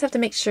piece, I just have to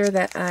make sure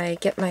that I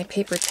get my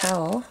paper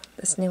towel,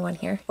 this new one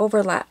here,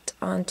 overlapped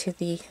onto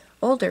the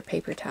older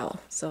paper towel.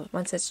 So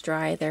once it's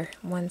dry, they're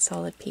one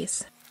solid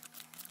piece.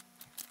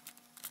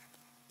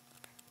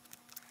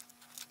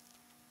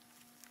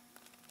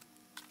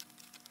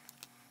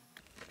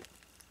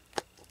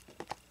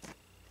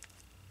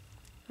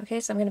 Okay,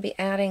 so I'm going to be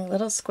adding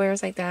little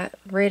squares like that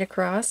right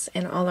across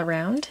and all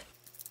around.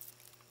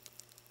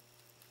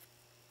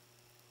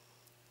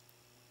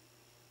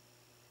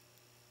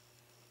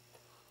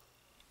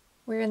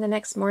 We're in the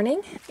next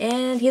morning,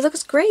 and he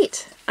looks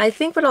great. I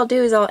think what I'll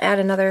do is I'll add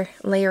another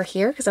layer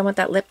here, because I want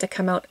that lip to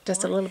come out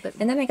just a little bit.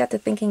 And then I got to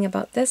thinking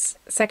about this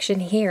section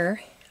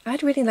here.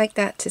 I'd really like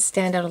that to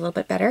stand out a little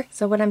bit better.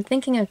 So what I'm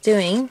thinking of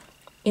doing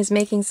is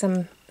making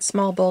some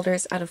small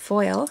boulders out of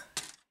foil.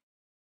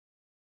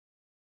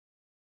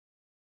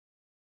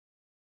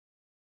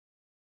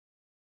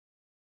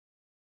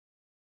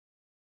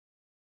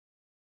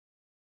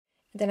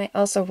 Then I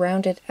also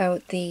rounded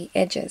out the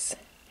edges,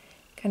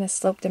 kind of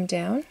sloped them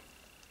down.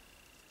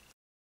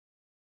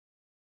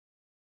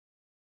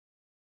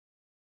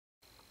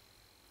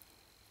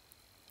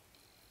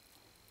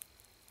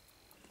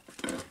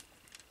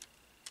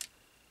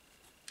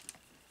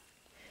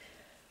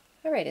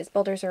 Alright, his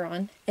boulders are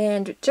on.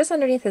 And just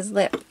underneath his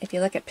lip, if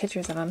you look at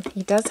pictures of him,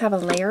 he does have a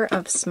layer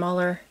of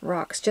smaller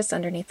rocks just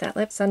underneath that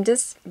lip. So I'm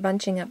just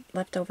bunching up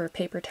leftover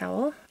paper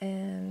towel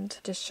and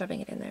just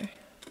shoving it in there.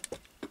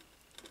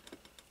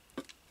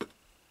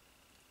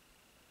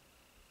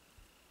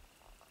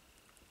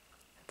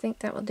 I think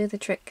that will do the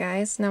trick,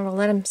 guys. Now we'll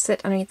let him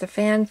sit underneath the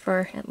fan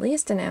for at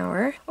least an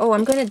hour. Oh,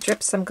 I'm going to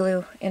drip some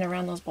glue in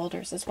around those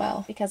boulders as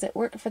well, because it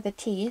worked for the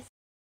teeth.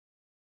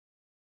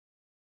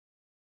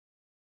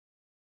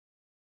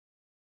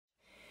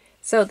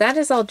 So that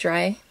is all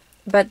dry,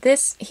 but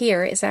this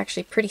here is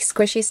actually pretty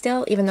squishy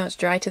still, even though it's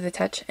dry to the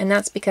touch, and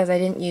that's because I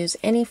didn't use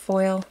any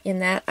foil in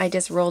that. I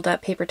just rolled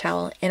up paper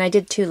towel, and I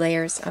did 2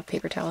 layers of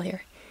paper towel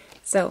here.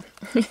 So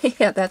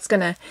yeah, that's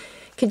gonna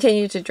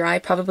continue to dry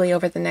probably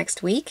over the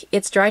next week.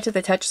 It's dry to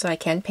the touch, so I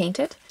can paint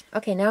it.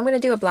 Okay, now I'm going to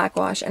do a black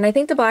wash, and I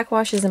think the black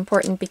wash is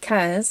important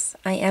because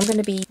I am going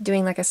to be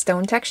doing like a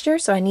stone texture,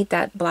 so I need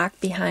that black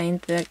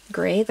behind the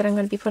gray that I'm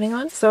going to be putting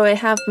on. So I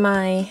have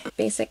my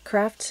basic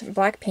craft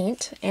black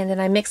paint, and then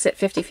I mix it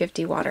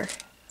 50-50 water.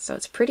 So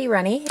it's pretty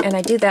runny, and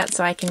I do that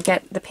so I can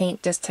get the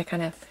paint just to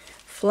kind of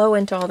flow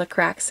into all the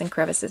cracks and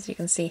crevices. You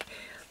can see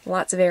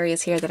lots of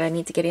areas here that I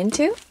need to get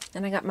into.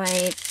 And I got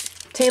my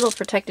table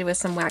protected with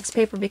some wax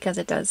paper because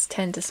it does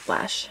tend to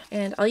splash.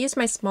 And I'll use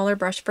my smaller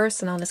brush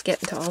first, and I'll just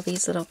get into all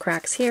these little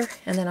cracks here,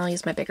 and then I'll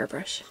use my bigger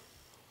brush.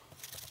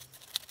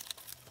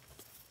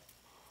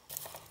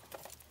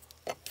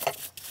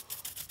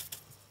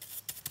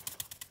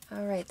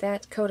 Alright,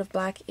 that coat of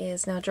black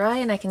is now dry,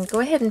 and I can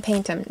go ahead and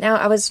paint him. Now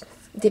I was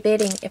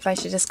debating if I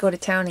should just go to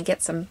town and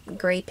get some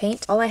gray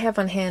paint. All I have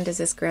on hand is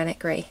this granite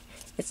gray.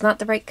 It's not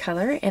the right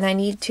color, and I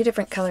need 2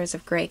 different colors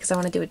of gray because I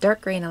want to do a dark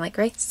gray and a light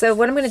gray. So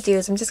what I'm going to do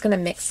is I'm just going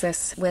to mix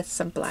this with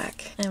some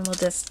black, and we'll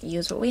just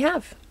use what we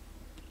have.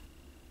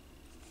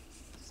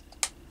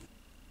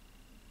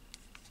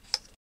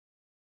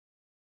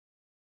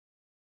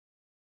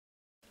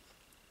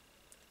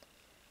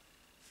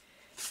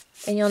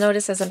 And you'll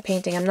notice as I'm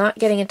painting, I'm not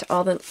getting into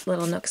all the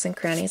little nooks and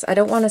crannies. I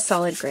don't want a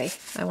solid gray.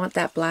 I want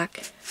that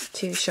black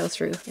to show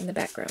through in the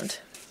background.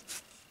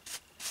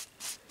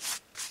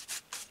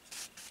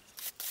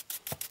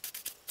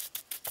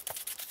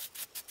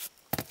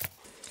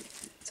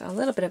 So a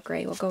little bit of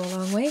gray will go a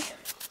long way.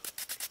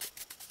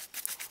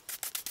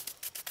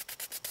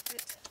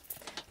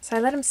 So I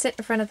let them sit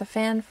in front of the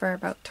fan for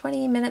about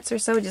 20 minutes or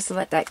so, just to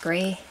let that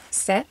gray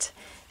set.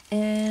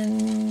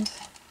 And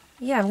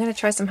yeah, I'm going to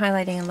try some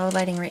highlighting and low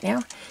lighting right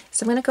now.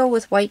 So I'm going to go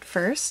with white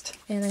first,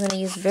 and I'm going to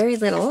use very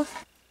little.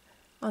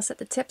 I'll set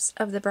the tips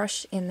of the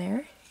brush in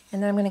there,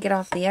 and then I'm going to get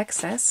off the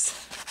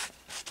excess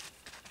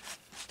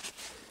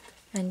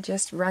and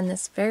just run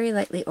this very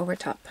lightly over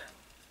top.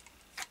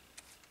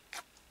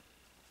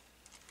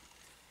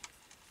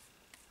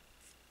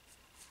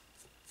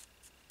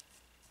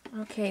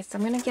 Okay, so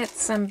I'm going to get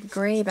some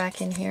gray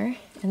back in here,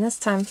 and this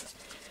time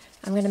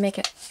I'm going to make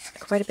it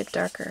quite a bit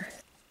darker.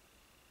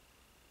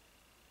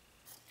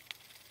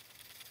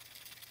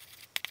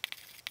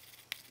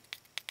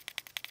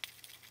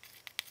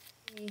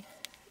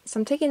 So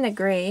I'm taking the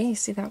gray, you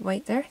see that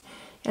white there,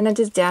 and I'm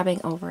just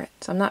dabbing over it.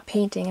 So I'm not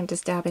painting, I'm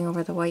just dabbing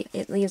over the white.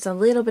 It leaves a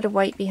little bit of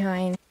white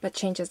behind, but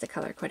changes the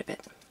color quite a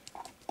bit.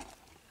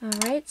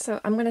 Alright,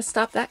 so I'm going to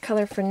stop that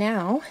color for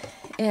now,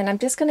 and I'm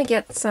just going to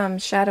get some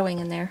shadowing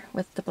in there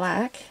with the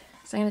black.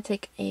 So I'm going to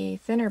take a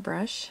thinner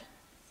brush,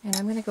 and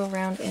I'm going to go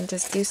around and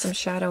just do some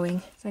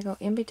shadowing. So I go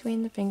in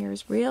between the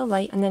fingers real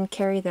light, and then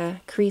carry the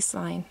crease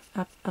line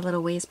up a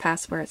little ways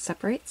past where it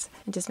separates.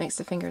 It just makes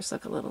the fingers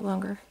look a little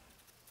longer.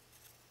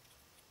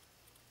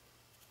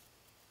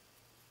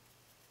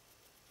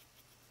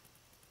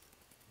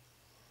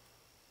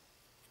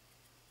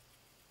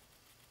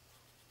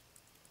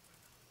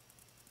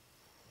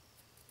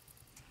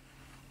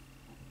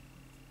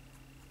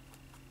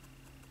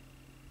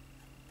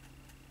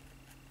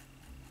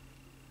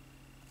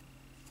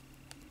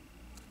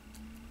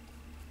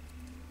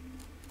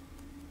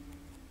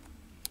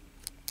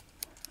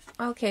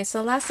 Okay,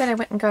 so last night I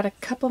went and got a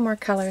couple more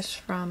colors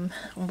from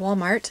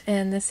Walmart,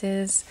 and this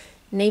is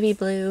navy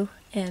blue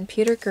and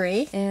pewter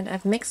gray, and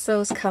I've mixed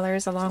those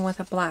colors along with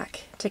a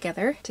black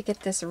together to get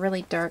this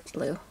really dark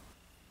blue.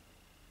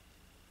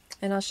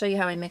 And I'll show you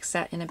how I mix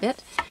that in a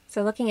bit.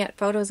 So looking at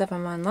photos of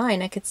them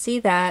online, I could see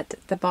that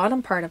the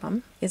bottom part of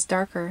them is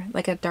darker,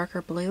 like a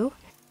darker blue.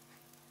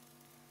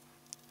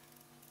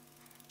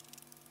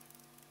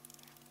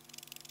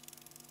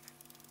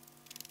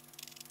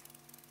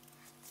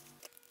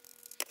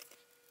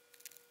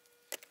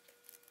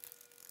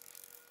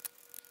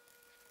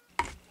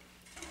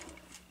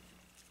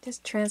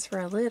 Just transfer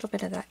a little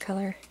bit of that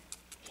color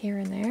here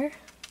and there.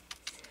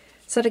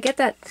 So to get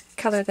that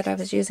color that I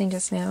was using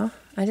just now,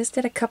 I just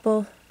did a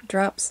couple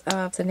drops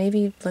of the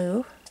navy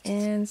blue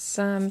and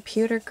some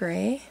pewter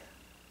gray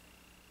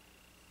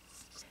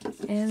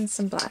and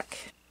some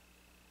black.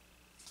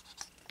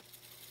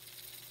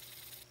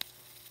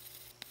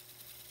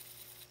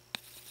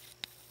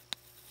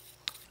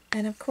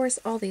 And of course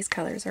all these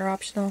colors are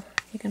optional.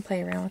 You can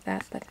play around with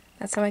that, but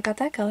that's how I got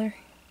that color.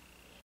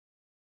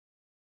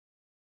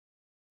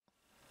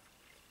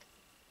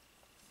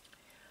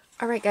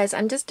 Alright guys,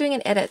 I'm just doing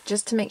an edit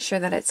just to make sure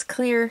that it's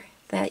clear,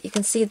 that you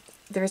can see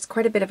there's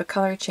quite a bit of a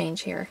color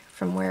change here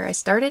from where I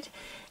started,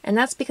 and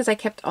that's because I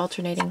kept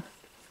alternating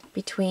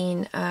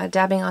between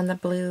dabbing on the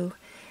blue.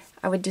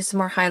 I would do some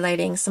more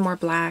highlighting, some more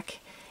black,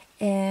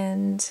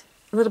 and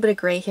a little bit of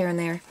gray here and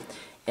there.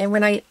 And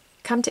when I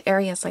come to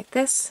areas like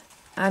this,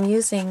 I'm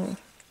using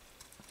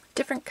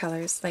different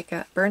colors like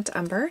a burnt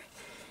umber,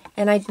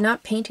 and I'm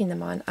not painting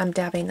them on, I'm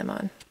dabbing them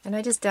on. And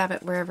I just dab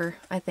it wherever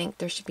I think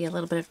there should be a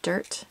little bit of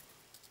dirt.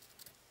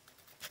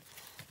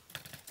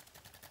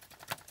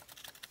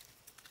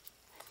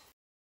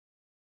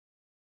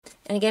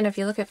 And again, if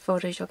you look at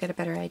photos, you'll get a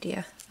better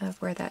idea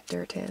of where that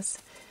dirt is.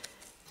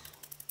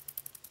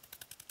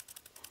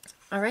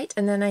 Alright,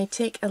 and then I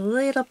take a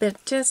little bit,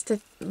 just a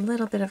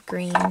little bit of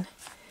green.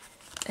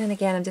 And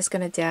again, I'm just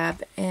going to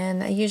dab,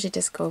 and I usually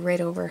just go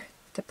right over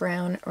the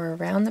brown or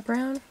around the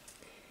brown.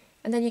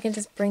 And then you can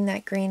just bring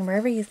that green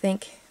wherever you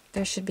think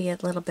there should be a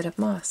little bit of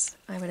moss.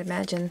 I would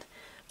imagine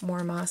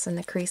more moss in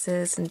the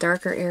creases and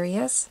darker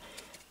areas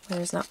where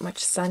there's not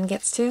much sun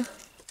gets to.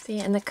 See,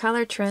 and the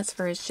color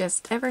transfer is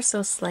just ever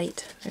so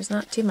slight. There's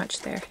not too much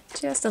there.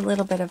 Just a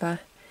little bit of a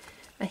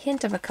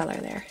hint of a color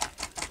there.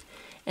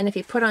 And if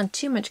you put on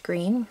too much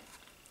green,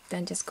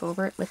 then just go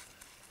over it with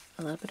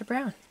a little bit of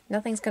brown.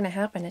 Nothing's going to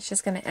happen. It's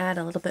just going to add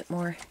a little bit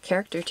more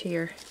character to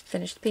your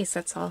finished piece,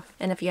 that's all.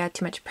 And if you add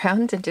too much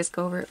brown, then just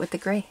go over it with the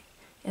gray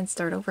and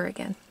start over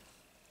again.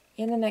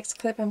 In the next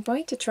clip, I'm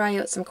going to try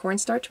out some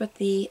cornstarch with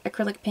the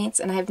acrylic paints,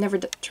 and I've never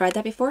tried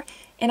that before.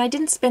 And I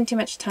didn't spend too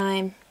much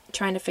time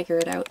trying to figure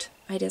it out.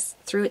 I just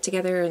threw it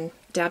together and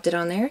dabbed it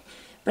on there.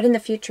 But in the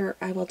future,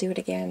 I will do it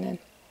again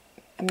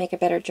and make a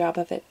better job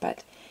of it.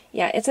 But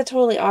yeah, it's a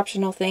totally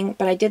optional thing,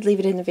 but I did leave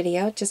it in the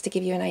video just to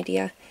give you an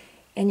idea.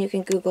 And you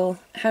can Google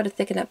how to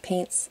thicken up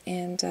paints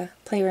and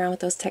play around with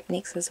those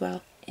techniques as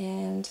well.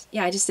 And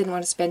yeah, I just didn't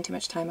want to spend too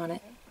much time on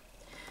it.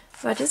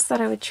 So I just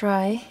thought I would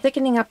try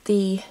thickening up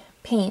the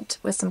paint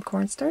with some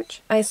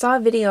cornstarch. I saw a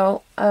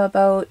video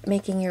about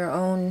making your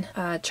own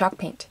chalk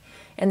paint.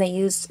 and they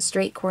used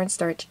straight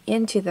cornstarch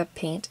into the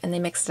paint and they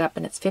mixed it up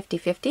and it's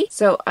 50-50.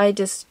 So I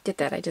just did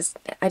that.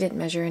 I didn't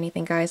measure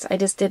anything, guys. I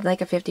just did like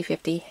a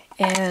 50-50,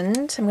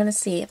 and I'm gonna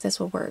see if this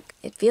will work.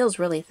 It feels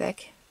really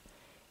thick.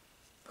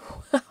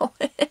 Wow.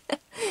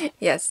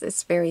 Yes,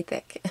 it's very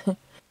thick.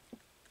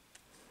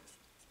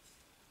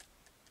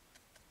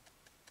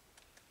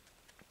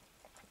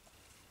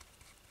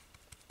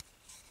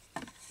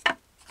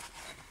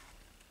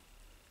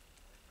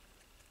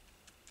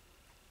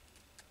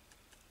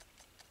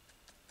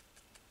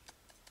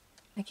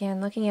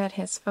 Again, looking at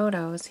his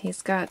photos,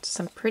 he's got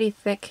some pretty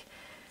thick,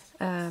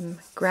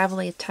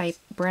 gravelly type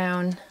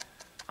brown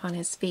on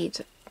his feet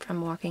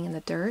from walking in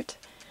the dirt.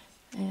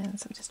 And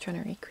so I'm just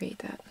trying to recreate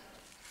that.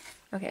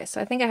 Okay,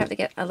 so I think I have to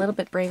get a little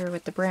bit braver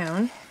with the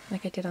brown,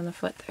 like I did on the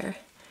foot there,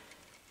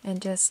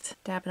 and just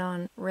dab it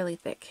on really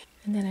thick.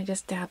 And then I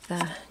just dab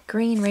the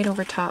green right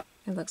over top.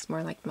 It looks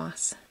more like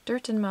moss.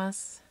 Dirt and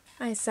moss.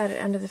 I set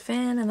it under the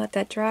fan and let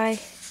that dry,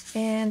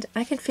 and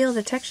I can feel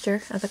the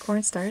texture of the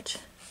cornstarch.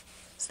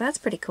 So that's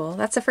pretty cool.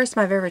 That's the first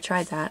time I've ever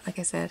tried that, like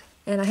I said.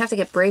 And I have to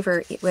get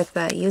braver with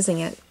using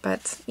it,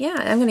 but yeah,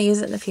 I'm going to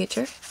use it in the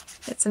future.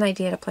 It's an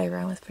idea to play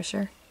around with for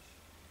sure.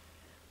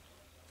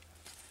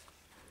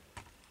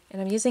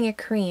 And I'm using a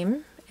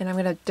cream, and I'm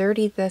going to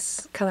dirty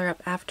this color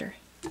up after.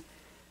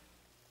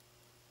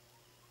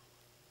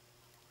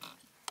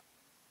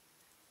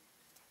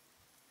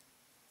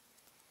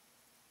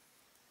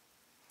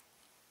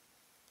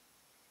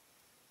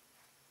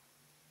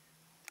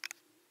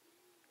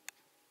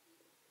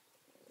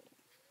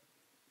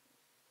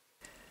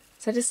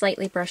 So I just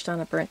lightly brushed on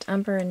a burnt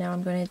umber, and now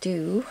I'm going to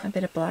do a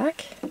bit of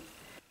black.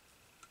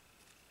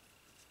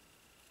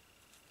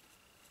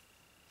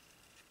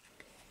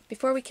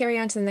 Before we carry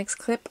on to the next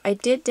clip, I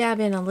did dab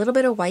in a little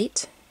bit of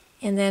white,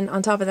 and then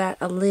on top of that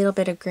a little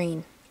bit of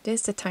green.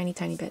 Just a tiny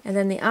bit. And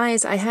then the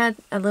eyes, I had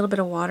a little bit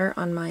of water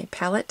on my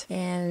palette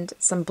and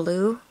some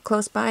blue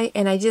close by,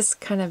 and I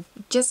just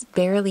just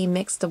barely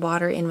mixed the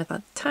water in with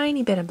a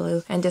tiny bit of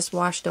blue and just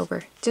washed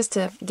over, just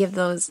to give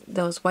those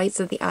whites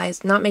of the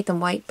eyes, not make them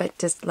white, but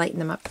just lighten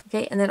them up.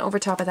 Okay, and then over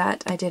top of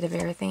that I did a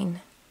Varathane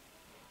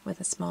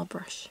with a small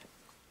brush.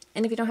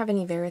 And if you don't have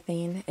any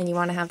Varathane and you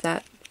want to have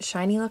that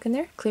shiny look in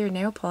there, clear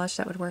nail polish,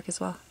 that would work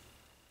as well.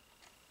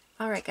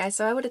 Alright guys,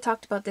 so I would have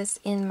talked about this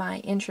in my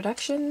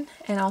introduction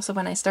and also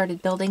when I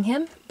started building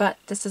him, but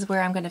this is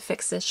where I'm going to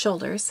fix his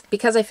shoulders.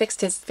 Because I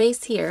fixed his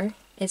face here,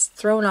 it's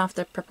thrown off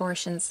the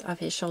proportions of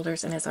his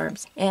shoulders and his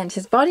arms. And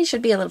his body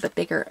should be a little bit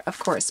bigger, of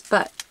course,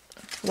 but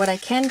what I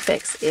can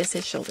fix is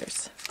his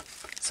shoulders.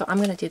 So I'm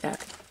going to do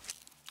that.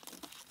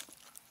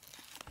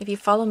 If you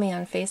follow me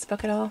on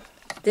Facebook at all,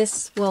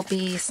 this will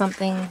be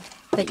something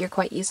that you're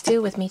quite used to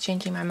with me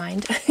changing my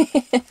mind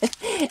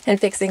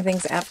and fixing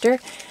things after.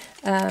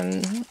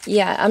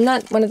 Yeah, I'm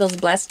not one of those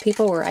blessed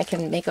people where I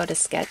can make out a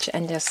sketch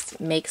and just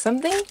make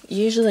something.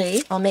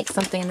 Usually I'll make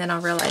something and then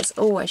I'll realize,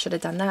 oh, I should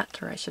have done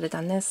that, or I should have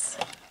done this,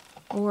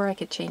 or I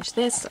could change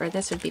this, or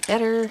this would be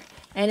better.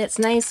 And it's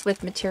nice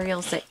with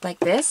materials like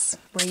this,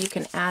 where you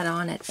can add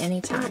on at any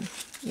time.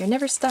 You're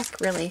never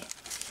stuck, really.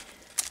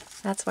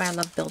 That's why I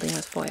love building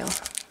with foil.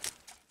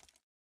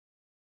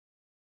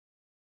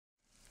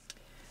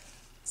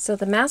 So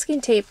the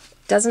masking tape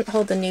doesn't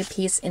hold the new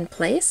piece in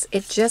place,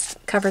 it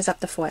just covers up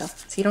the foil.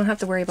 So you don't have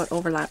to worry about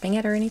overlapping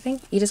it or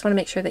anything. You just want to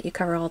make sure that you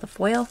cover all the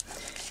foil,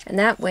 and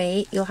that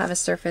way you'll have a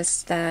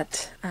surface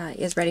that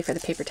is ready for the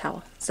paper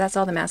towel. So that's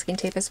all the masking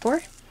tape is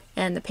for.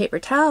 And the paper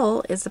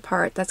towel is the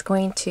part that's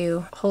going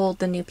to hold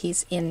the new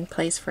piece in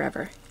place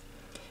forever.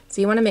 So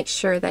you want to make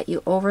sure that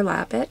you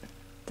overlap it,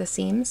 the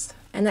seams,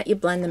 and that you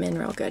blend them in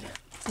real good.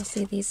 So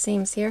see these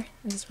seams here?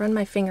 I just run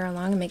my finger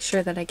along and make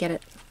sure that I get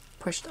it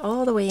pushed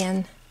all the way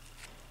in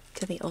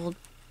to the old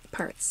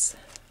parts.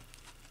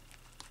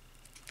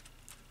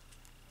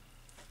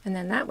 And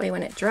then that way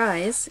when it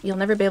dries, you'll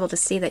never be able to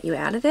see that you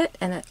added it,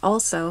 and it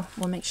also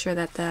will make sure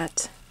that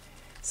that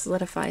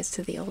solidifies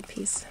to the old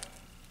piece.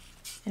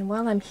 And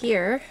while I'm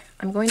here,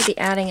 I'm going to be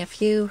adding a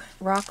few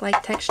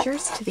rock-like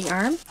textures to the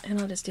arm, and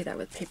I'll just do that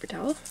with paper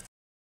towel.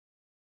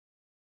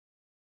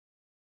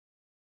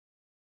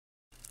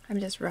 I'm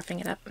just roughing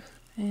it up.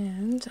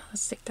 And I'll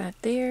stick that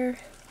there.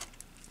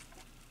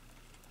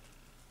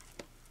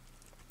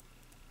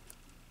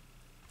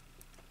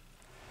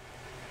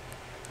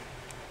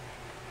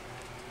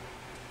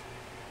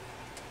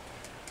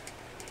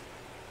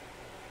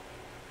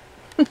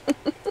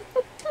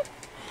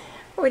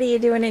 What are you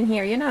doing in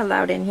here? You're not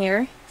allowed in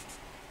here.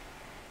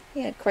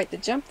 You had quite the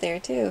jump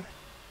there too.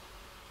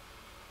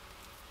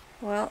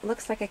 Well, it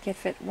looks like I could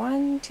fit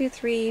 1, 2,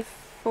 3,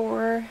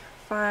 4,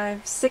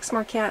 5, 6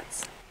 more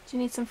cats. Do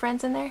you need some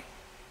friends in there?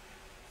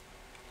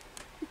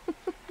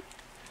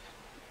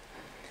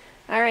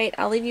 Alright,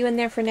 I'll leave you in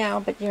there for now,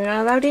 but you're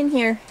not allowed in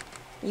here.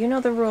 You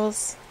know the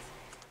rules.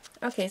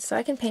 Okay, so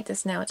I can paint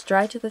this now. It's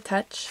dry to the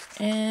touch,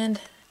 and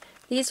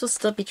these will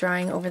still be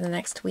drying over the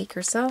next week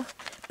or so,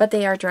 but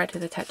they are dry to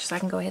the touch, so I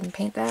can go ahead and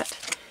paint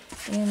that.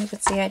 And you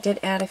can see I did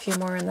add a few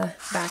more in the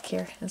back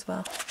here as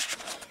well.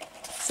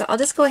 So I'll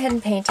just go ahead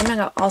and paint them,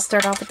 and I'll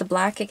start off with the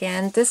black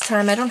again. This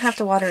time I don't have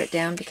to water it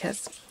down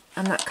because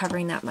I'm not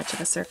covering that much of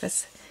a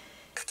surface.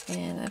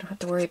 And I don't have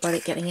to worry about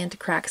it getting into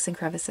cracks and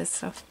crevices.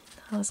 So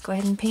I'll just go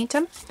ahead and paint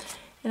them.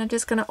 And I'm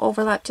just going to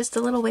overlap just a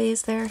little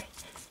ways there.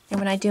 And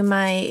when I do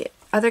my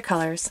other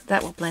colors,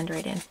 that will blend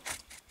right in.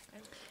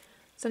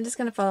 So I'm just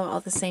going to follow all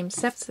the same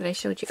steps that I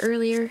showed you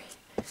earlier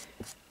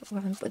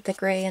with the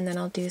gray, and then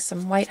I'll do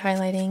some white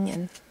highlighting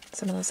and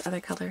some of those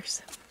other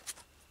colors.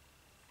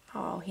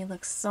 Oh, he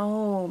looks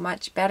so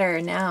much better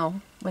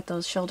now with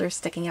those shoulders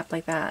sticking up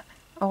like that.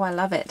 Oh, I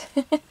love it.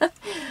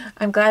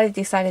 I'm glad I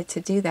decided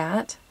to do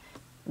that.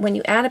 When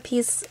you add a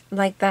piece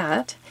like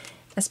that,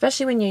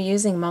 especially when you're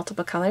using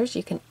multiple colors,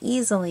 you can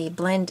easily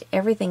blend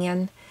everything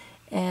in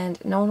and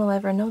no one will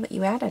ever know that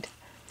you added.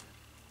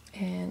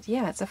 And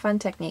yeah, it's a fun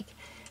technique.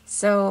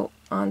 So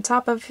on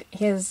top of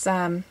his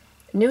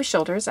new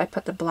shoulders, I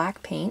put the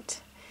black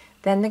paint,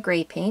 then the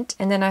gray paint,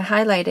 and then I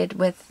highlighted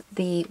with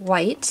the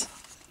white.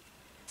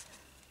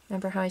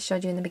 Remember how I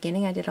showed you in the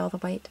beginning? I did all the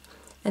white.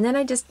 And then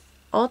I just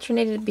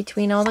alternated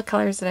between all the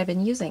colors that I've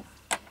been using.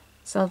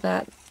 So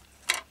that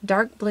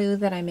dark blue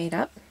that I made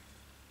up,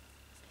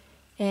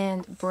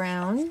 and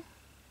brown,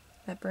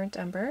 that burnt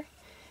umber,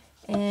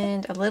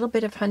 and a little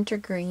bit of hunter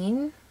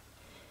green.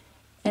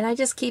 And I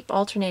just keep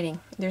alternating.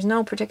 There's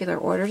no particular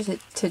order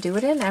to do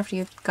it in after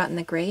you've gotten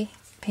the gray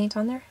paint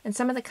on there. And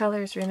some of the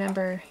colors,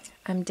 remember,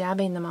 I'm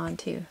dabbing them on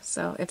too.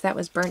 So if that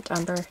was burnt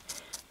umber,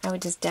 I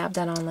would just dab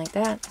that on like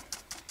that.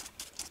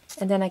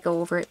 And then I go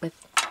over it with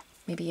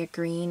maybe a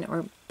green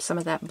or some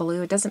of that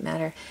blue, it doesn't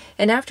matter.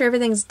 And after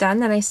everything's done,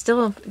 then I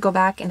still go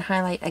back and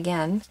highlight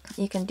again.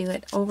 You can do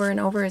it over and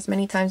over as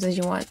many times as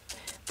you want.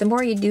 The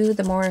more you do,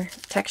 the more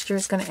texture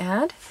is going to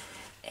add.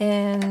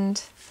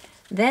 And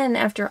then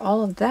after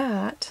all of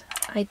that,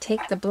 I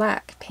take the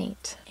black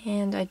paint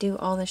and I do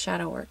all the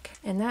shadow work.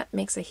 And that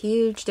makes a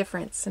huge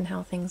difference in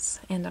how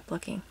things end up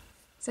looking.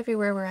 So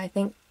everywhere where I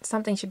think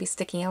something should be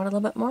sticking out a little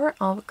bit more,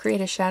 I'll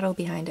create a shadow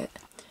behind it.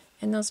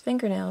 And those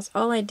fingernails,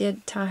 all I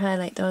did to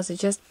highlight those is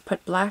just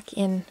put black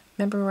in.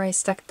 Remember where I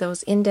stuck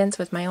those indents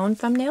with my own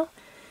thumbnail?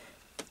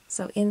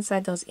 So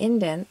inside those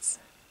indents,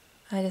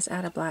 I just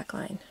add a black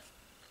line.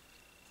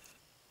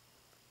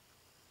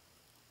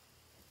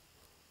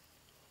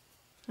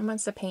 And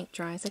once the paint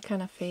dries, it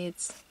kind of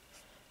fades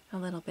a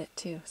little bit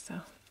too.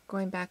 So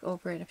going back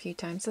over it a few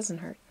times doesn't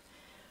hurt.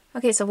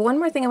 Okay, so one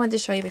more thing I wanted to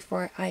show you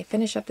before I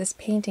finish up this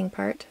painting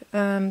part.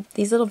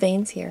 These little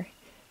veins here.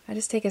 I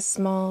just take a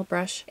small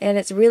brush, and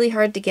it's really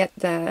hard to get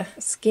the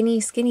skinny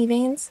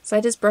veins, so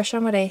I just brush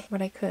on what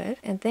I could,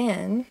 and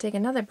then take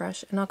another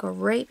brush and I'll go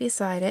right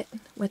beside it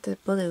with the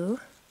blue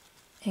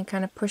and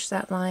kind of push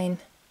that line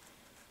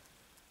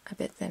a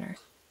bit thinner.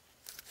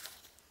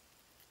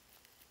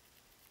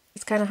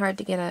 It's kind of hard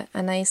to get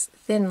a nice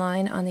thin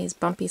line on these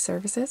bumpy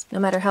surfaces. No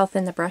matter how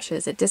thin the brush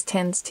is, it just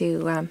tends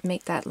to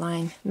make that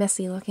line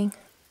messy looking.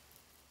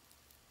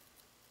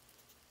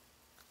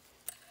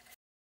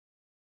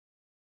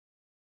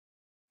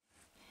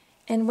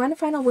 And one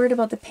final word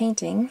about the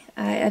painting.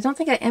 I don't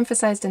think I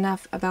emphasized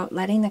enough about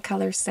letting the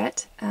colors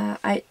set.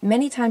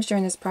 Many times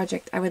during this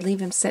project I would leave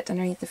him sit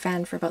underneath the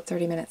fan for about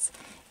 30 minutes.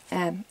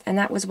 And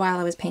that was while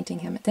I was painting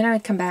him. Then I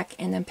would come back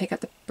and then pick up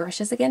the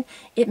brushes again.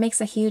 It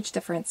makes a huge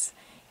difference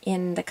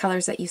in the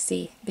colors that you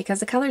see because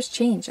the colors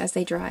change as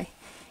they dry.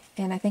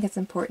 And I think it's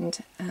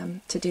important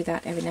to do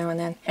that every now and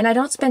then. And I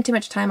don't spend too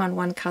much time on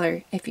one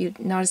color. If you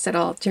notice at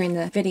all during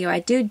the video, I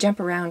do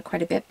jump around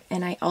quite a bit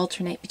and I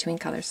alternate between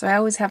colors. So I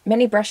always have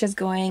many brushes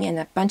going and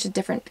a bunch of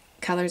different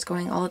colors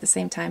going all at the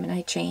same time, and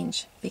I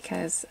change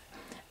because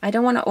I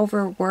don't want to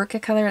overwork a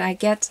color. I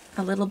get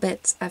a little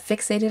bit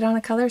fixated on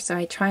a color, so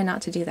I try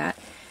not to do that.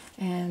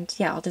 And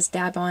yeah, I'll just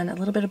dab on a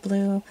little bit of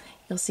blue.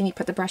 You'll see me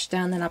put the brush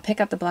down, then I'll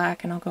pick up the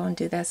black and I'll go and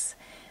do this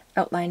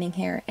outlining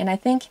here. And I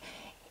think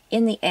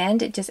in the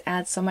end, it just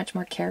adds so much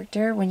more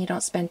character when you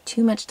don't spend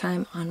too much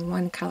time on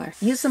one color.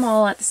 Use them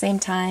all at the same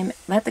time,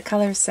 let the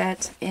colors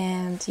set,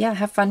 and yeah,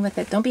 have fun with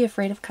it. Don't be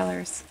afraid of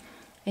colors.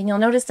 And you'll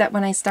notice that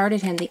when I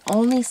started him, the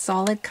only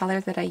solid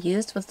color that I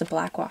used was the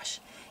black wash.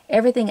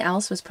 Everything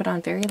else was put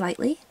on very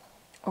lightly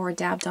or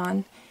dabbed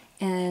on,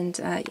 and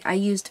I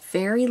used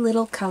very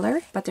little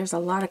color, but there's a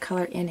lot of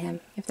color in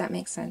him, if that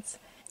makes sense.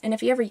 And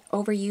if you ever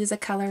overuse a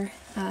color,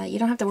 you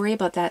don't have to worry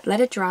about that.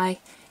 Let it dry,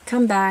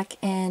 come back,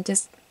 and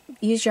just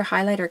use your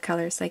highlighter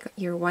colors like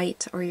your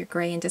white or your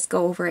gray and just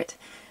go over it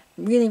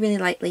really, really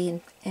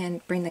lightly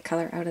and bring the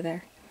color out of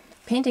there.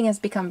 Painting has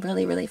become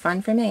really, really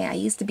fun for me. I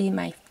used to be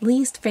my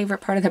least favorite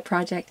part of the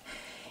project.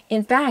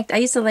 In fact, I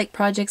used to like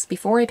projects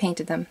before I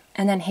painted them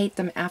and then hate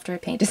them after I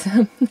painted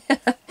them.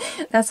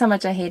 That's how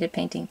much I hated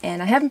painting.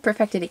 And I haven't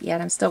perfected it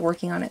yet. I'm still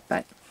working on it,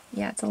 but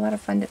yeah, it's a lot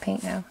of fun to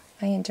paint now.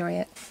 I enjoy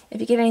it.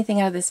 If you get anything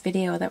out of this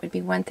video, that would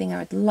be one thing I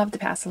would love to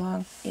pass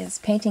along, is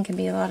painting can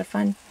be a lot of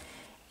fun.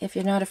 If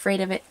you're not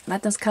afraid of it,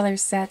 let those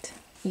colors set,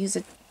 use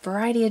a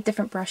variety of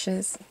different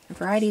brushes, a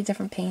variety of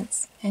different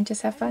paints, and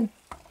just have fun.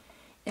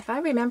 If I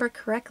remember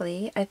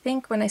correctly, I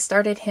think when I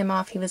started him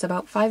off he was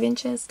about 5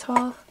 inches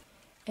tall,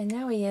 and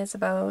now he is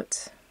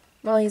about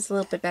Well, he's a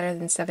little bit better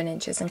than 7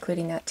 inches,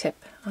 including that tip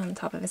on the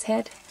top of his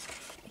head.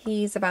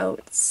 He's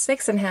about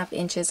 6.5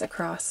 inches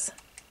across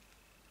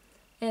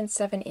and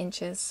 7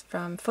 inches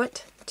from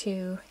foot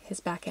to his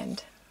back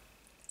end.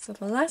 So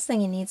the last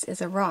thing he needs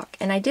is a rock,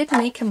 and I did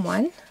make him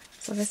one.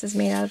 So this is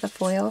made out of the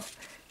foil,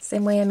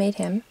 same way I made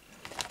him.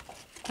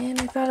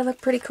 And I thought it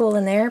looked pretty cool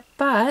in there,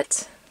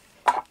 but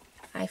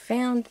I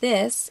found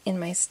this in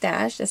my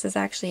stash. This is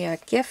actually a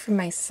gift from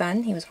my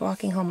son. He was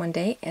walking home one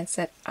day and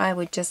said, I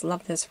would just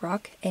love this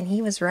rock. And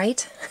he was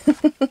right.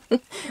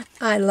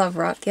 I love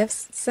rock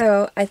gifts.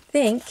 So I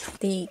think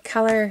the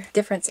color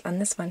difference on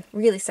this one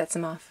really sets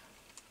him off.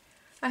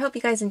 I hope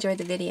you guys enjoyed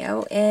the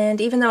video. And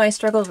even though I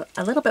struggled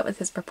a little bit with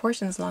his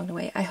proportions along the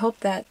way, I hope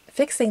that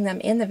fixing them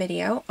in the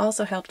video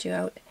also helped you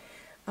out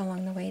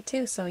along the way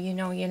too. So you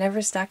know you're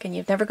never stuck and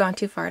you've never gone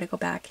too far to go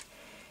back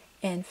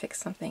and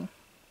fix something.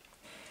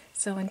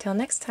 So until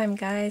next time,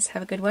 guys,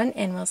 have a good one,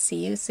 and we'll see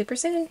you super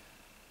soon.